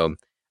going. So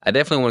I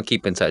definitely want to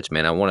keep in touch,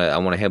 man. I want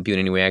to help you in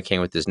any way I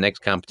can with this next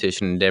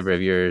competition endeavor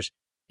of yours,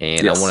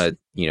 and I Yes. want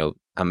to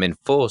I'm in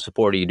full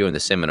support of you doing the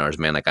seminars,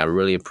 man. Like I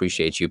really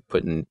appreciate you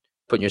putting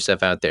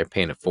yourself out there,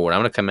 paying it forward. I'm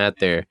gonna come out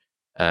there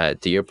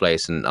to your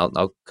place, and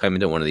I'll come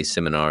into one of these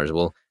seminars.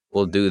 We'll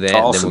do that, and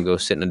then we'll Awesome. go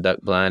sit in a duck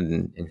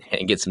blind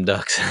and get some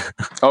ducks.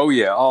 Oh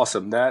yeah,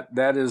 awesome. That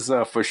is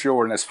for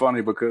sure, and it's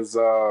funny because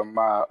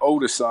my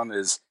oldest son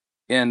is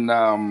in.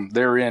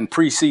 They're in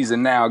preseason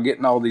now,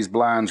 getting all these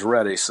blinds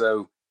ready.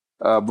 So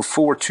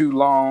before too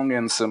long,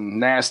 and some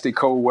nasty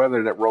cold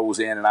weather that rolls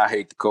in, and I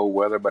hate the cold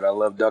weather, but I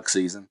love duck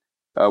season.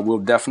 We'll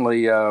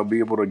definitely be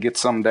able to get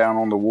some down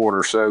on the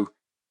water. So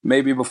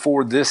maybe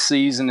before this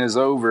season is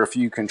over, if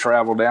you can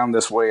travel down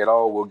this way at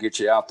all, we'll get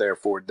you out there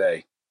for a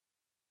day.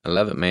 I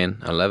love it, man.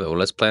 I love it. Well,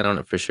 let's plan on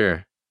it for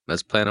sure.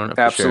 Let's plan on it for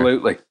sure.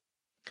 Absolutely,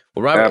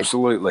 Well, Robert,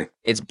 absolutely.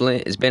 it's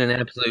been an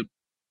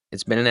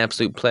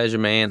absolute pleasure,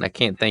 man. I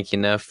can't thank you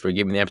enough for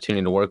giving me the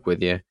opportunity to work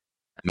with you.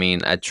 I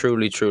mean, I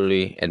truly,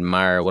 truly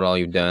admire what all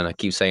you've done. I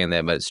keep saying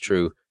that, but it's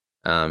true.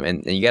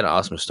 And you got an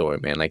awesome story,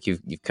 man. Like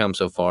you've come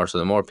so far. So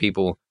the more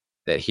people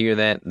that hear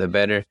that, the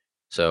better.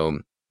 So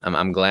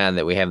I'm glad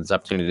that we have this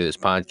opportunity to do this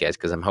podcast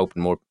because I'm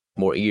hoping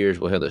more ears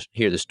will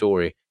hear the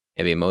story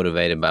and be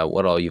motivated by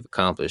what all you've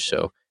accomplished.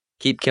 So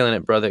keep killing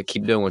it, brother.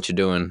 Keep doing what you're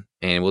doing,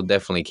 and we'll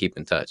definitely keep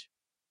in touch.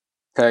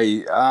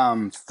 Hey,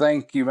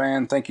 thank you,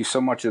 man. Thank you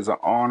so much. It's an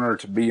honor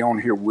to be on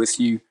here with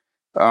you.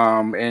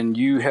 And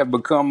you have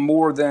become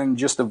more than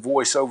just a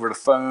voice over the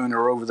phone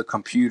or over the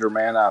computer,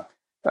 man. I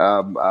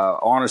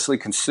honestly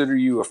consider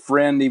you a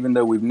friend, even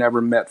though we've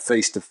never met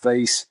face to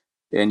face.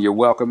 And you're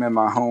welcome in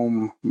my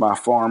home, my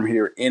farm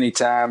here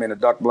anytime, in a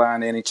duck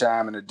blind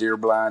anytime, in a deer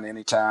blind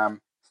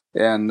anytime.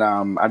 And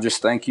I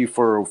just thank you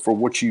for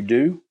what you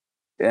do.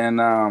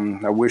 And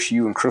I wish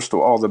you and Crystal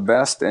all the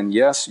best. And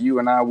yes, you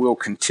and I will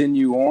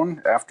continue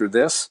on after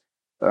this.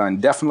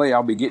 And definitely,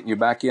 I'll be getting you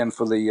back in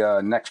for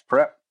the next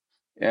prep.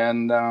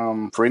 And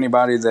for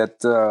anybody that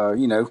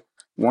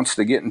wants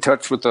to get in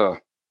touch with a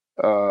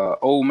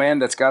old man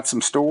that's got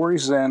some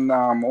stories, and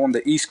on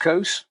the East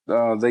Coast,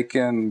 they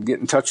can get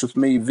in touch with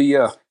me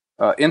via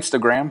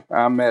Instagram.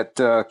 I'm at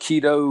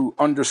keto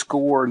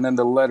underscore and then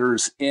the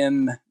letters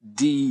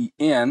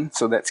NDN.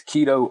 So that's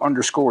keto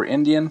underscore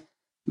Indian.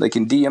 They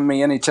can DM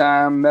me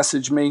anytime,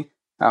 message me.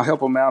 I'll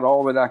help them out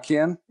all that I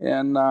can.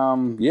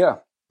 And yeah,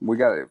 we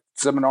got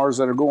seminars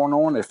that are going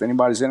on. If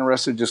anybody's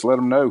interested, just let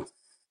them know.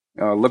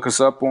 Look us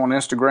up on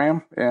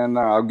Instagram, and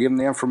I'll give them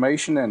the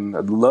information. And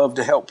I'd love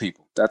to help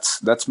people.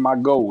 That's my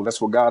goal. That's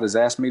what God has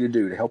asked me to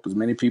do, to help as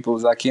many people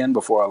as I can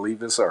before I leave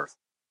this earth.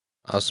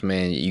 Awesome,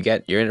 man.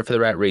 You're in it for the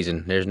right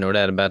reason. There's no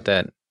doubt about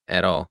that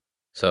at all.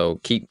 So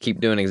keep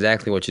doing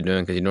exactly what you're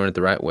doing because you're doing it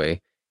the right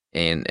way.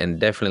 and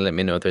definitely let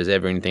me know if there's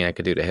ever anything I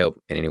could do to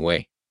help in any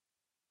way.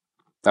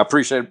 I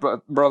appreciate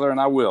it, brother, and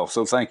I will.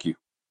 So thank you.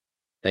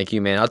 Thank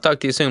you, man. I'll talk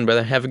to you soon,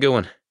 brother. Have a good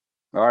one.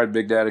 All right,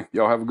 Big Daddy.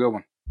 Y'all have a good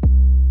one.